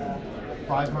 But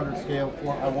 500 scale,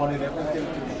 I wanted everything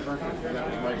to be perfect, and that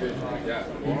was my vision. Yeah.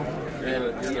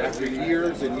 And after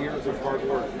years and years of hard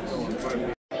work, it's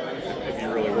finally. If you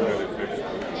really wanted it fixed.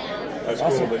 That's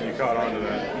cool that you caught on to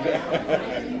that.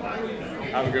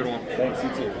 Have a good one. Thanks, you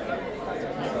too.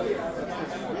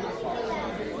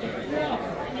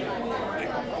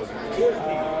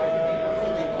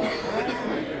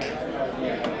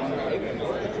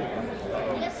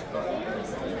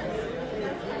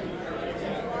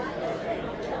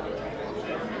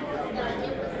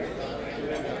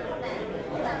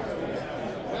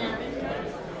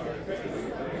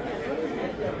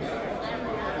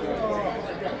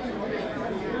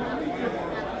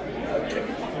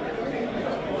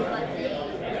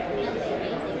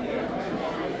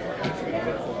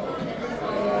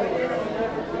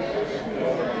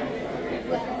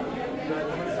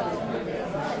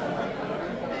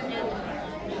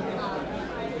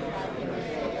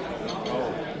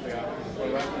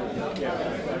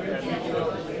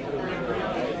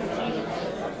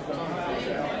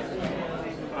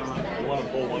 You want to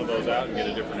pull one of those out and get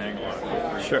a different angle on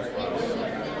it. Sure.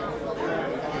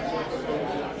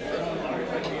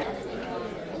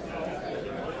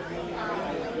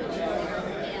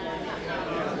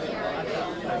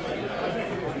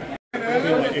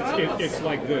 It's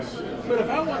like this. But if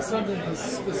I want something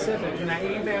specific, can I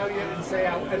email you and say,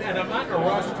 and I'm not in a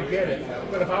rush to get it,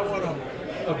 but if I want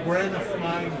a brand of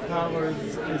flying colors,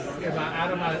 am I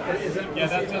out of my, is it? Yeah,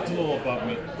 that's a little above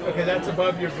me. Okay, that's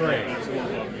above your grade. That's a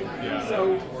little above me. Yeah.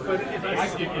 So, but if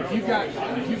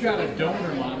If you've got a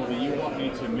donor model that you want me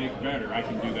to make better, I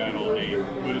can do that all day.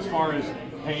 But as far as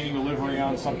painting a livery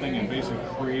on something and basically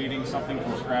creating something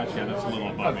from scratch, yeah, that's a little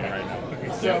above me right now.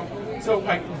 Okay, so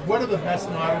like, what are the best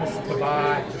models to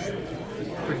buy just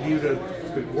for you to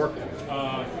work with?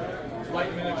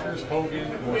 Flight Miniatures,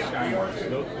 Hogan, or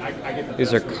Skyworks. I get the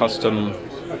These are custom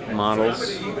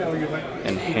models,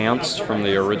 enhanced from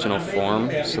the original form,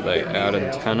 so they add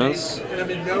antennas. And I'm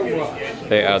in no rush.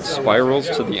 They add spirals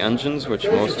to the engines, which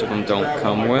most of them don't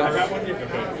come with.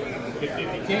 If you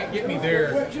can't get me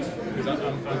there, because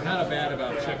I'm kind of bad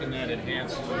about checking that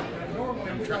enhanced.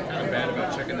 I'm kind of bad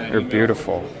about checking that. They're email.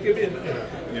 beautiful.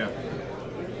 Yeah.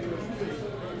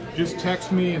 Just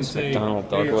text me and say, Donald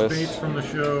hey, Douglas. it's Bates from the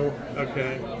show.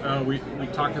 Okay. We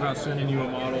talked about sending you a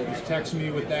model. Just text me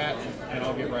with that, and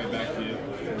I'll get right back to you.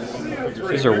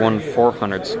 These are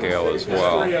 1/400 scale as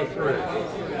well. 303.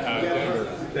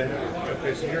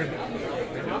 Okay, so you're in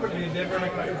Denver.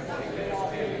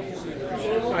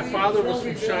 My father was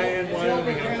from Cheyenne,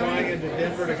 Wyoming. I'm flying into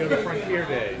Denver to go to Frontier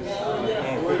Days.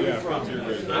 Oh, yeah, Frontier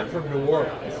Days. I'm from New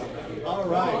Orleans. All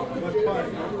right. What part?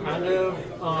 I live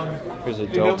Here's a you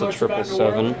know Delta much about New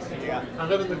 777. Orleans? I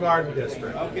live in the Garden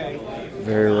District. Okay.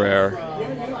 Very rare.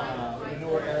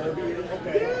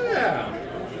 Yeah.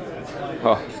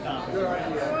 Oh.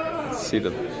 See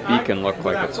the beacon look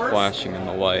like it's flashing in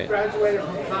the light. Graduated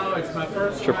from college. My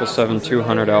first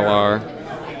 777-200 LR.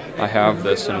 I have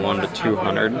this in 1 to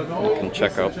 200. You can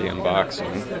check out the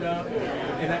unboxing.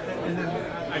 And then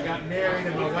I got married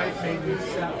and my wife made me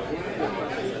sell it.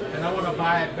 And I want to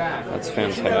buy it back. That's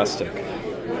fantastic.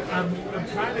 I'm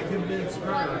trying to convince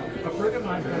her. A friend of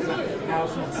mine has a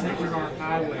house on St. Bernard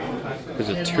Highway. There's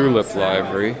a tulip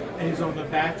livery. And he's on the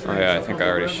bachelor. Oh yeah, I think I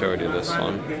already showed you this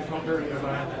one.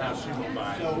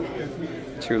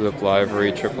 Tulip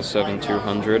livery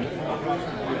 777-200.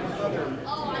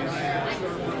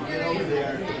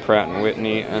 Pratt &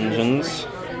 Whitney engines.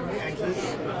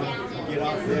 Get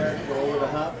off there, go over the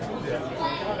hump,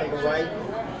 take a right,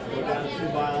 go down 2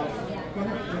 miles.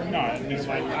 No, it's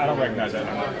like, I don't recognize that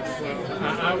number.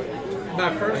 My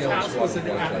first house was in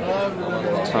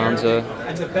Lufthansa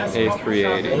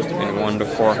A380 in 1 to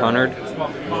 400.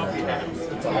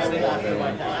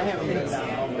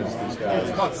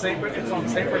 It's called it's on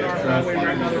St. Bernard Highway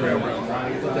right by the railroad.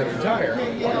 They retire.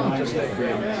 Just stay for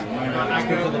every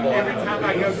time I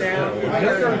go down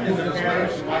to the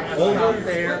parish, I stop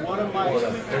there.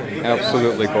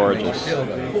 Absolutely gorgeous.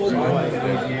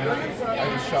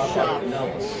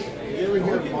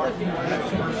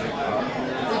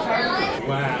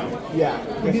 Wow. Yeah.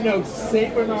 You know,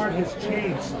 St. Bernard has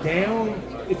changed. Down,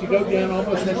 if you go down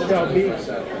almost into Shell Beach,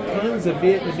 tons of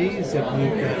Vietnamese have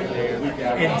moved in there.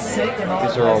 And St. Bernard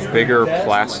These are all bigger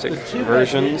plastic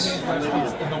versions.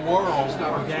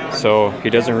 So he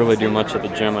doesn't really do much of the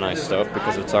Gemini stuff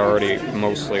because it's already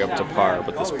mostly up to par.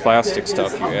 But this plastic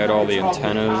stuff, you add all the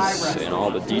antennas and all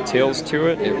the details to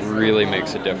it, it really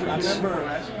makes a difference.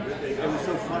 It was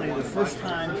so funny. The first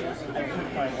time I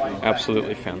took my wife.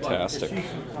 Absolutely fantastic. She's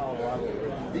from Colorado.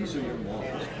 These are your walls.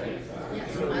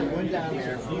 So we went down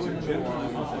there, flew into New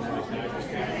Orleans,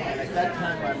 and at that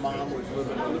time my mom was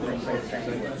living over there.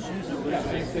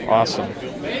 Awesome.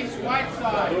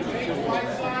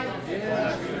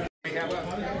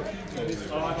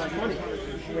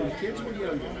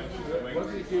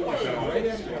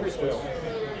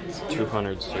 It's a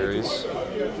 200 series.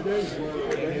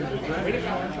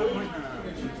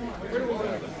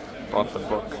 Bought the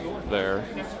book there.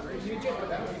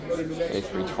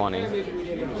 A320.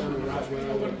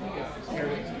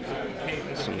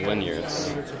 Some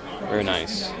linears. Very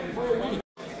nice.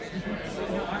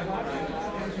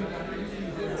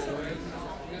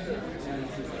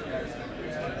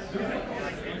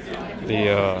 The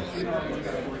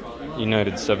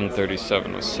United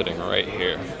 737 was sitting right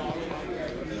here.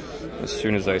 As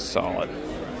soon as I saw it,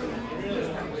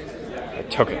 I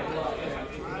took it.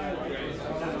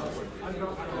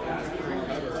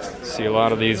 See a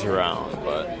lot of these around,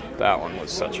 but that one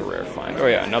was such a rare find. Oh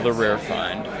yeah, another rare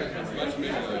find.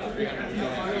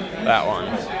 That one.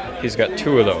 He's got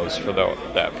 2 of those for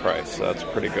that price, so that's a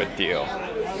pretty good deal.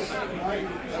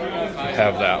 I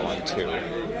have that one too.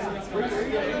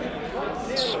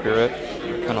 Spirit,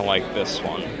 kind of like this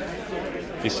one.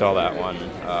 You saw that one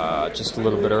just a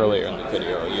little bit earlier in the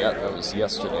video. Yeah, that was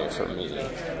yesterday for me.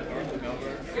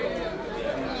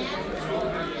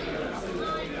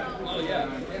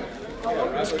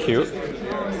 It's cute.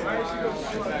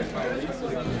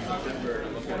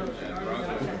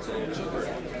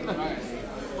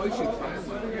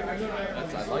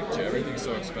 I'd like to. Everything's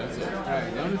so expensive.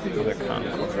 The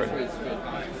Concorde.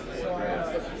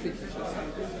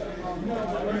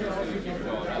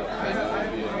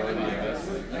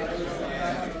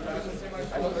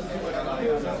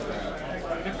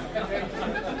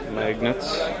 Magnets.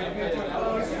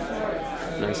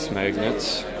 Nice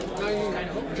magnets.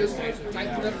 Just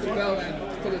tighten up the belt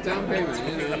and put a down payment.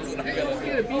 You know,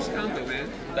 get a beast counter, man.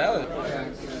 That was.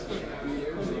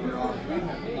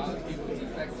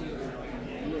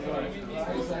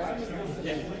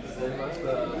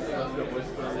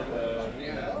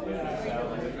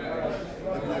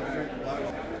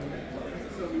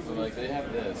 So like they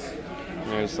have this.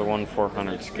 There's the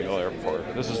 1/400 scale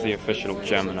airport. This is the official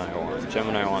Gemini one.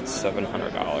 Gemini wants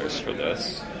 $700 for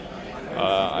this.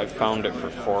 I found it for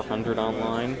 $400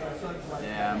 online.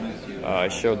 I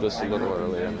showed this a little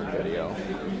earlier in the video.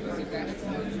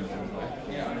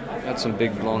 Got some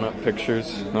big blown up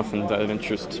pictures, nothing that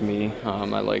interests me.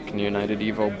 I like United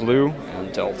Evo Blue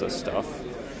and Delta stuff.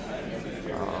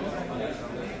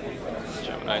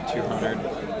 Gemini 200.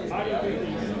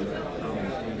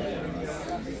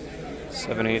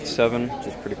 787, which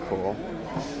is pretty cool.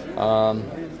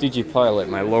 DG Pilot,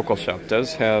 my local shop,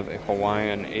 does have a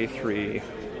Hawaiian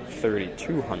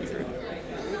A330-200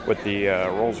 with the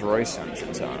Rolls-Royce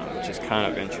engines on it, which is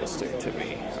kind of interesting to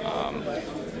me.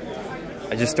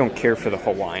 I just don't care for the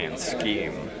Hawaiian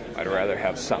scheme. I'd rather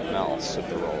have something else with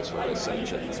the Rolls-Royce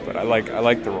engines, but I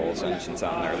like the Rolls engines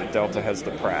on there. The Delta has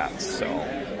the Pratts, so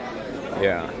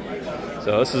yeah.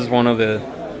 So this is one of the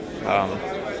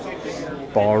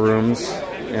ballrooms,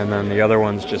 and then the other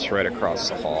one's just right across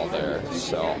the hall there.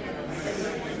 So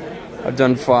I've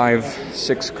done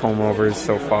 5-6 comb overs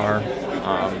so far.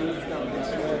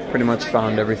 Pretty much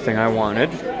found everything I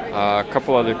wanted. A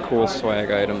couple other cool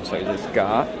swag items I just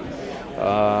got.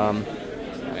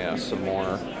 Yeah, some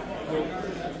more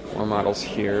models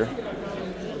here.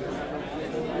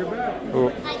 Ooh.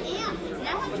 I am.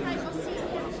 Now I'm trying to see.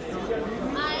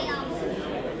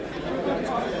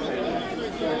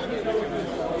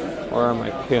 Where are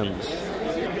my pins?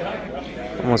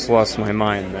 Almost lost my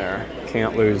mind there.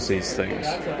 Can't lose these things.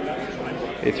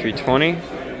 A320,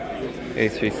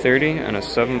 A330, and a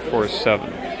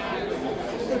 747.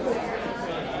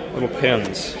 Little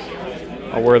pins.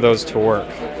 I'll wear those to work.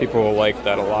 People will like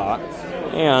that a lot.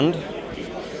 And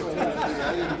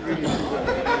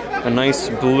a nice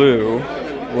blue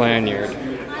lanyard.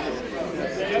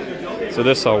 So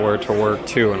this I'll wear to work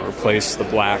too and replace the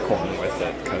black one with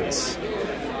it, because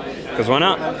why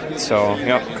not? So,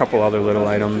 yep, a couple other little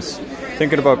items.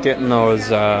 Thinking about getting those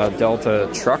Delta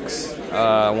trucks,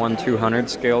 1/200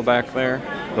 scale back there.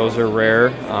 Those are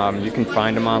rare. You can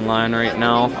find them online right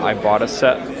now. I bought a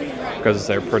set because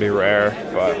they're pretty rare,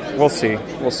 but we'll see.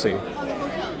 We'll see.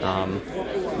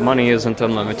 Money isn't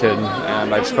unlimited,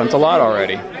 and I've spent a lot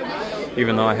already,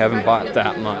 even though I haven't bought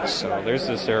that much. So there's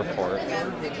this airport.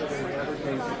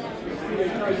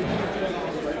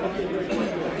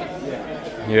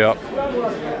 Yep,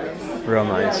 real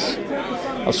nice.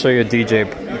 I'll show you DG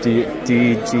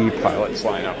Pilot's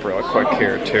lineup real quick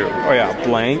here too. Oh yeah,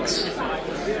 blanks.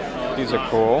 These are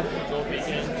cool.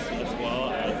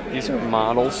 These are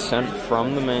models sent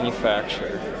from the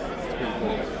manufacturer.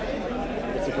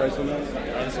 What's the price on that?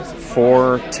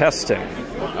 For testing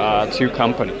to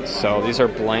companies. So these are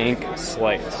blank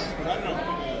slates.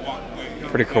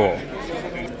 Pretty cool.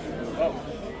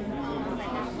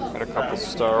 Got a couple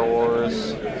Star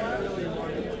Wars.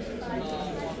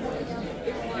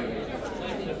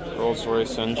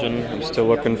 Rolls-Royce engine. I'm still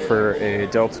looking for a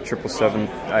Delta 777,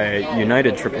 a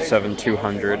United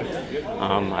 777-200.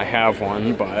 I have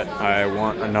one, but I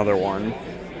want another one.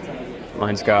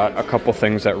 Mine's got a couple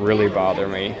things that really bother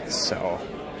me, so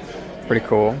pretty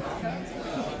cool.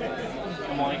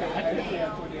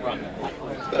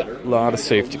 A lot of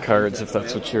safety cards if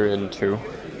that's what you're into.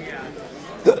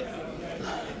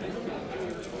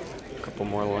 Couple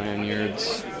more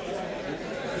lanyards.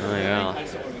 Oh yeah,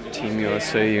 Team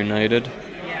USA United.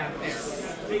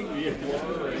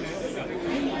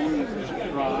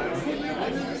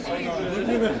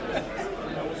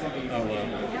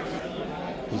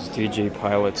 This is DG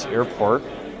Pilot's airport,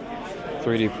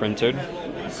 3D printed.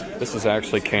 This is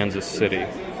actually Kansas City.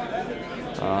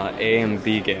 A and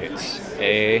B gates,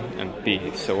 A and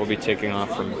B. So we'll be taking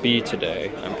off from B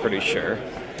today, I'm pretty sure.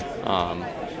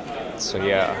 So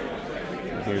yeah,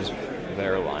 here's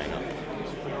their lineup.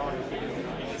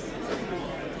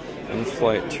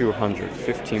 In-flight 200,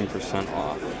 15%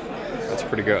 off. That's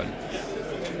pretty good.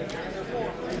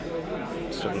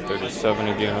 737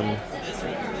 again.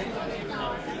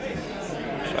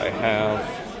 Which I have.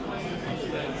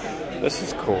 This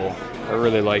is cool. I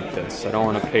really like this. I don't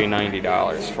want to pay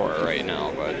 $90 for it right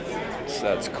now, but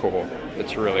that's cool.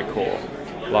 It's really cool.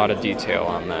 A lot of detail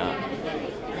on that.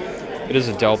 It is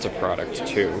a Delta product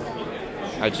too.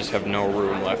 I just have no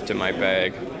room left in my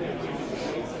bag.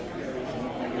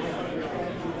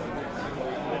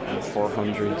 And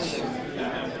 400s.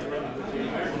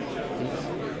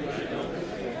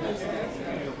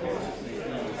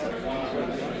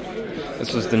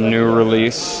 This is the new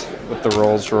release with the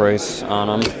Rolls-Royce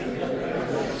on them.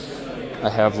 I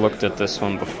have looked at this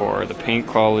one before. The paint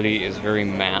quality is very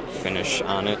matte finish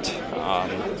on it,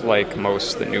 like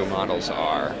most of the new models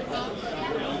are.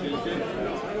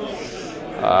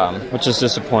 Which is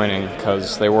disappointing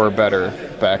because they were better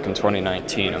back in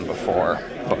 2019 and before,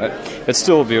 but it's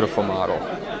still a beautiful model.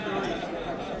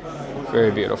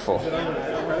 Very beautiful.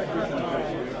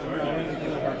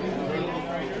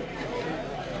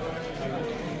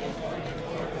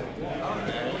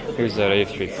 Here's that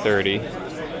A330.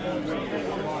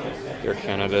 Air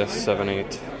Canada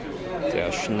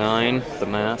 78-9, the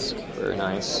mask, very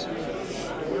nice.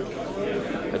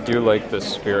 I do like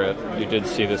this Spirit. You did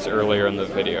see this earlier in the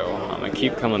video. I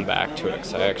keep coming back to it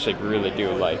because I actually really do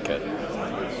like it.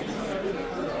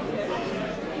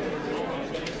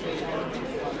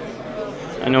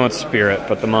 I know it's Spirit,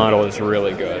 but the model is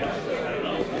really good.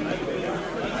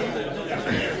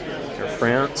 Air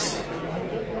France.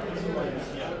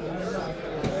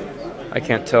 I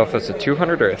can't tell if it's a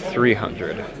 200 or a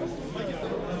 300.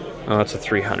 Oh, it's a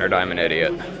 300. I'm an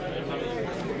idiot.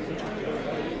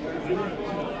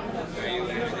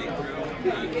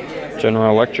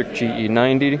 General Electric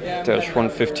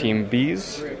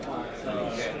GE90-115Bs.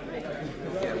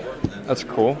 That's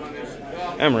cool.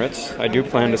 Emirates. I do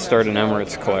plan to start an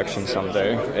Emirates collection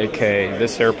someday, aka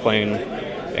this airplane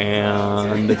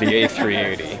and the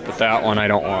A380. But that one I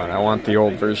don't want. I want the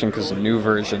old version because the new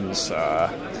versions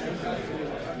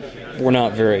were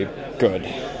not very good.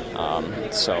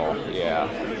 So, yeah.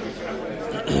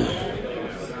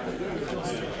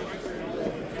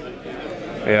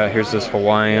 Yeah, here's this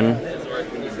Hawaiian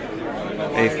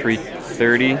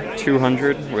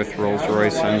A330-200 with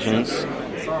Rolls-Royce engines.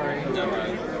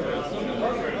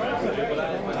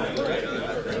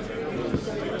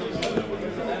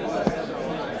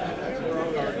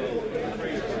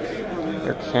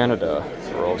 Air Canada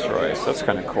Rolls-Royce, that's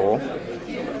kind of cool.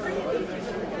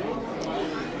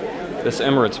 This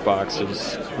Emirates box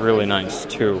is really nice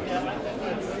too.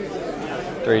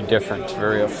 Very different,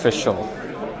 very official.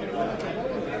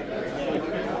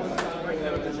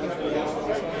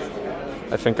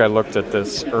 I think I looked at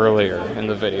this earlier in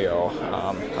the video.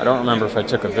 I don't remember if I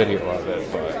took a video of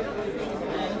it, but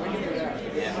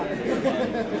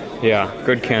yeah,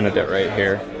 good candidate right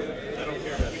here.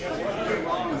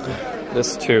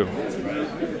 This too.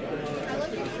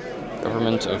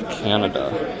 Government of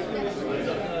Canada.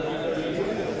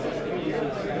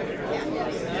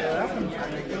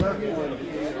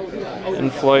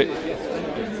 In-flight.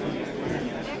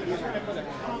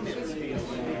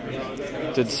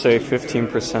 Did say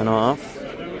 15% off.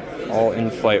 All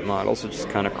in-flight models, which is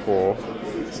kind of cool.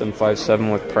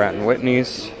 757 with Pratt &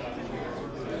 Whitney's.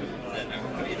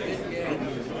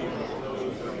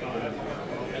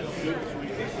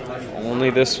 If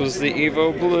only this was the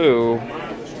Evo Blue.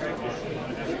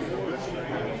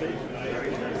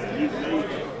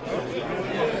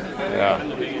 Yeah,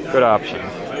 good option.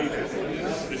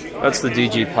 That's the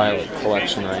DG Pilot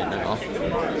collection right now.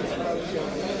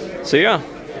 So yeah,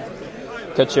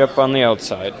 catch you up on the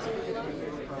outside.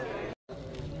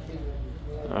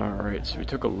 Alright, so we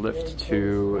took a lift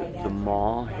to the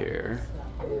mall here.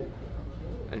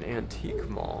 An antique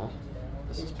mall.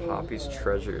 This is Poppy's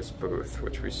Treasures booth,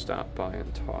 which we stopped by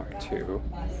and talked to.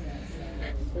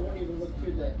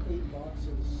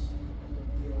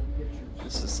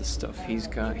 This is the stuff he's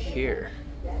got here.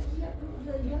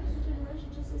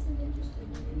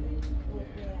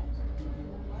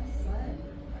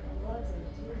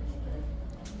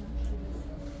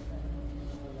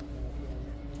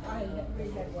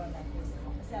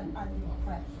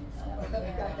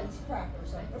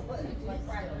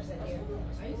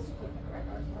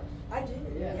 I do,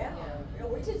 yeah.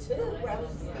 We did too.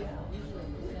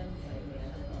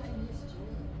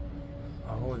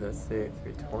 Oh, that's the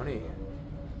A320.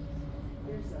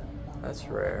 That's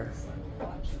rare.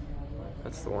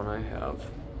 That's the one I have.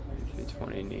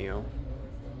 A320 Neo.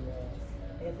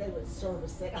 If they would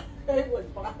service it, they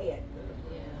would buy it.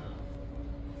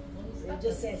 It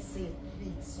just says seat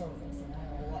service, and I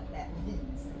don't know what that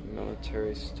means.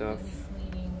 Military stuff.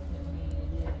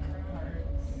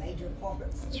 Major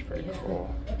parts. That's pretty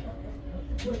cool.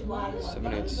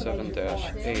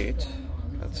 787-8.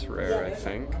 That's rare, I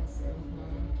think.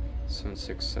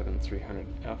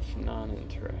 767-300F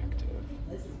non-interactive.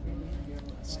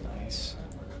 That's nice.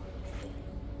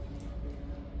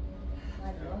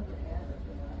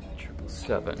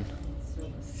 777.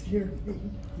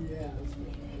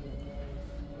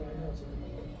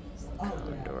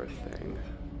 Condor thing.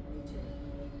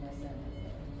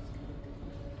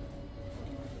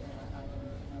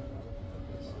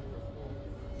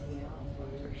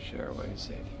 British Airways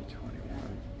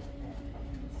A321.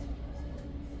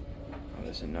 Oh,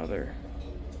 there's another.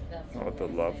 Oh, the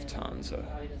Lufthansa.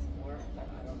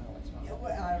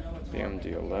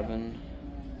 BMD 11.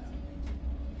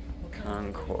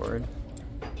 Concorde.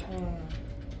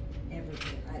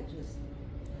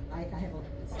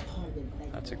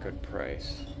 That's a good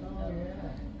price.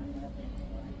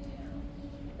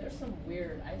 There's some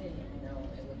weird. I didn't even know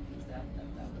it would be that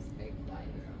was big. I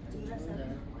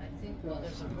think well,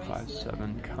 there's a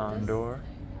 757 Condor.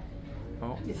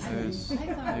 Oh, there's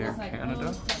Air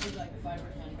Canada. Like $5 or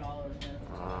 $10.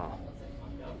 Wow.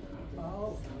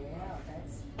 Oh, yeah,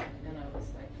 that's. And I was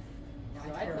like, I so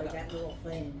carry put that little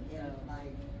thing in my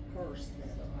purse.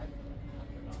 So I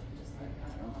just like I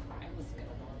don't know. I was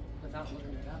gonna without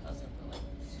looking it up. I was gonna put like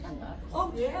 $10. Oh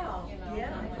yeah, You know,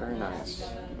 yeah. Very nice.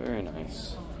 Very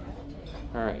nice.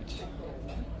 All right.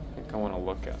 I think I want to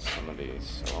look at some of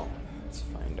these. So let's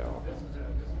find out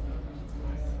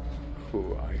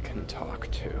who I can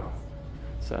talk to.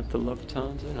 Is that the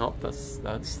Lufthansa? Nope, that's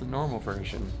the normal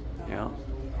version. Yeah.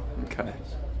 Okay.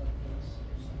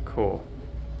 Cool.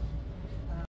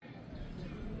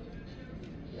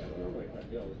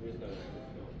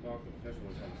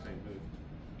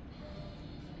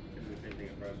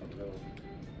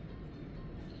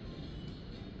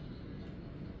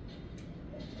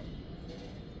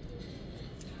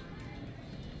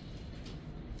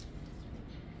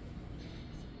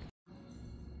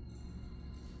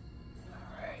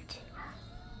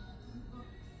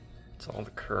 It's all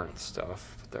the current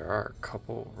stuff, but there are a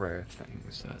couple rare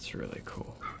things. That's really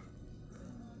cool.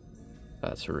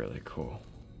 That's really cool.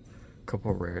 A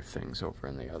couple rare things over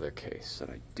in the other case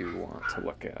that I do want to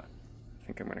look at. I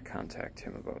think I'm going to contact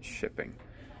him about shipping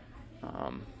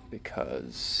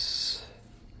because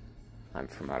I'm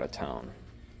from out of town,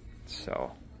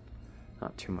 so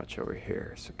not too much over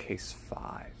here. So case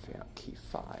 5, yeah, key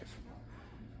 5.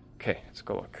 Okay, let's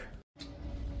go look.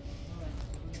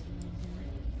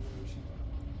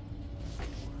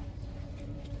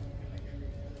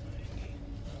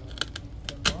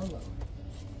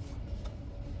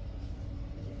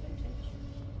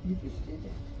 You just did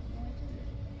it.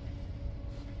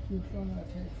 You're from a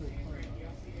territory.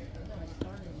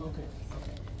 Okay.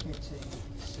 It's a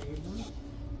Sabre.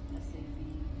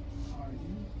 R.E.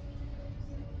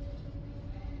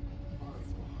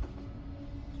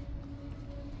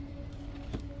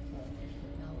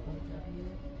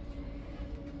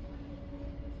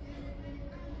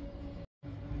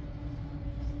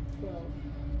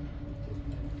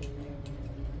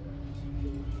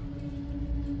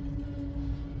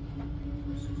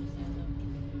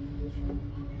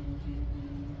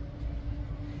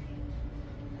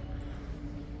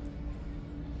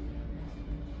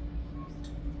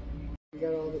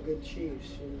 Got all the good Chiefs,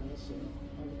 you know, so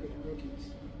all the good rookies.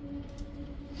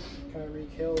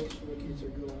 Tyreek Hill's rookies are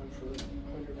going for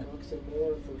 $100 and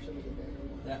more for some of the better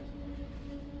ones. Yeah.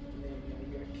 And then you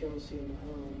got Kelsey and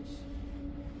Mahomes.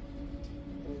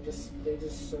 And they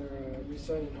just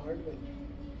re-signed Hardman.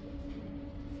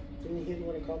 Didn't he hit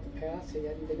one and caught the pass? He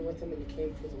hadn't been with them, and he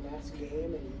came for the last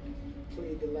game, and he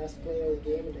played the last play of the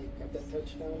game, and they got that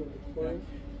touchdown with the corner.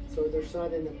 Yeah. So they're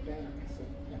signing it back. So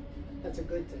yeah, that's a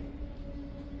good thing.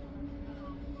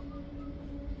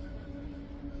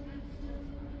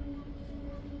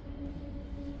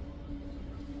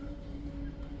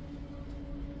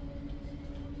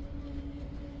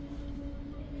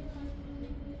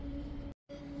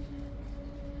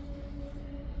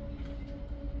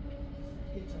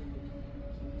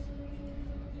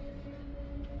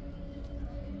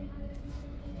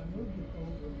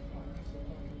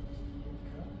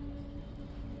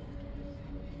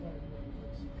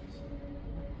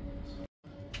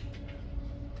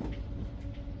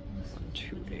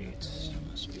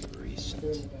 Must be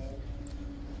recent.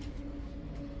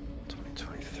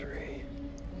 2023.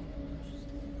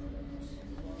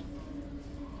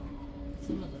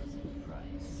 some of those are the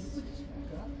price.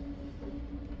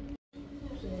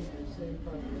 Same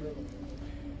probability.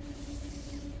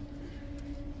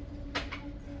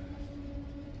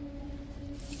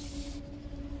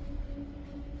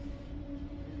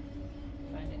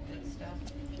 Finding good stuff.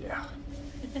 Yeah.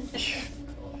 Does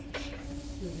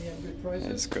he have good prices?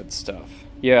 It's good stuff.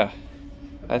 Yeah.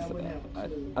 That would have a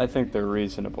clue. I think they're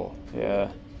reasonable.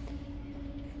 Yeah.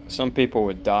 Some people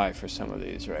would die for some of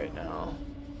these right now.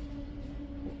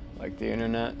 Like the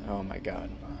internet. Oh my God.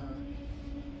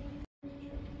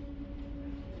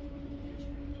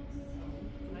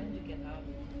 Trying to get out of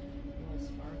Wells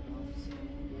Fargo, so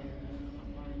I'm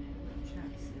buying it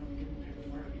checks. They don't give me their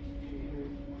work.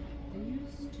 They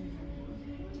used to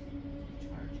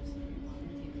charge us every month,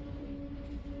 even though we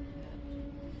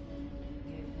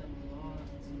gave them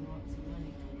lots and lots of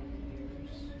money over the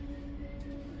years.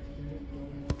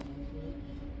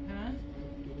 Huh?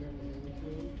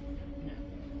 No.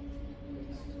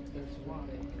 That's why.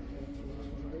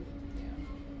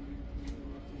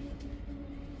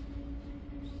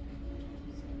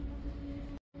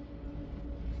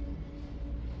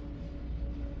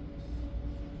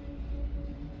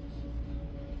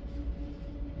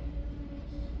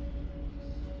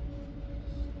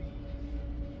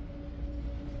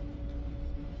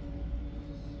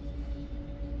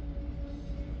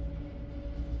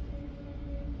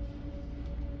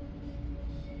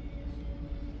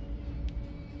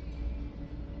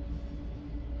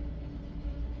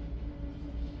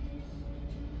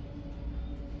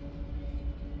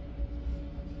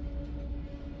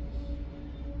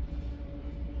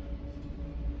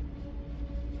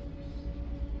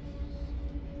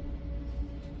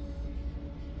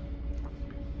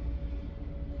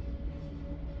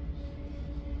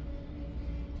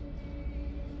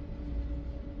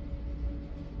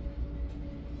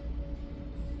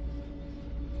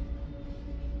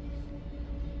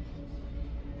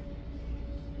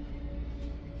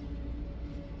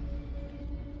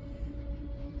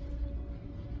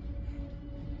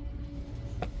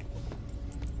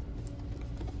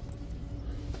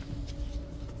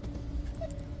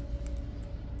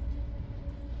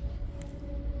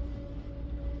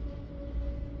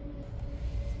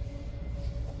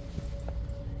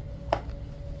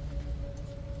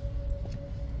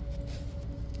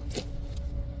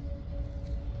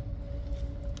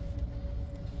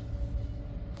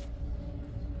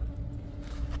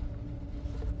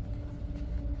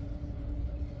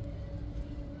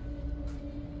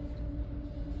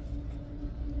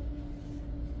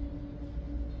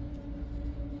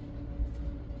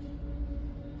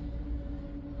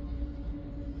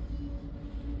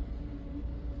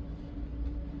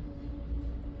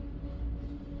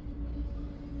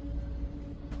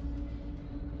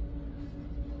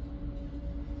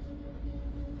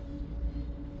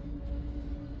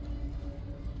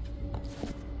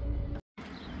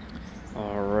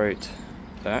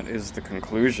 that is the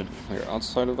conclusion. We're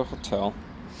outside of the hotel.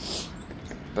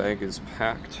 Bag is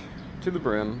packed to the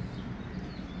brim.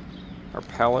 Our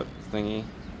pallet thingy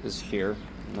is here.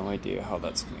 No idea how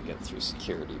that's going to get through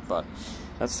security, but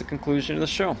that's the conclusion of the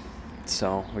show.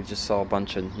 So we just saw a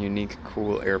bunch of unique,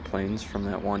 cool airplanes from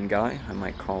that one guy. I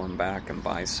might call him back and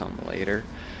buy some later.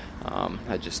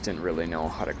 I just didn't really know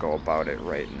how to go about it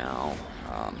right now.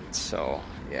 So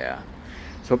yeah.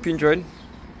 So hope you enjoyed.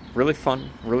 Really fun,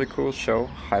 really cool show.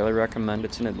 Highly recommend.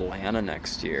 It's in Atlanta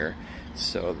next year,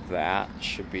 so that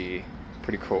should be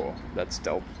pretty cool. That's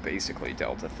basically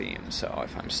Delta theme. So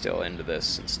if I'm still into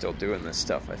this and still doing this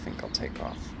stuff, I think I'll take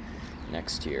off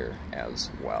next year as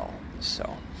well. So,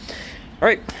 all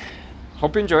right.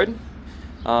 Hope you enjoyed.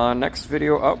 Next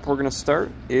video up we're gonna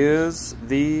start is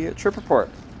the trip report,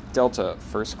 Delta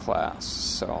first class.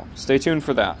 So stay tuned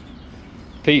for that.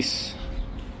 Peace.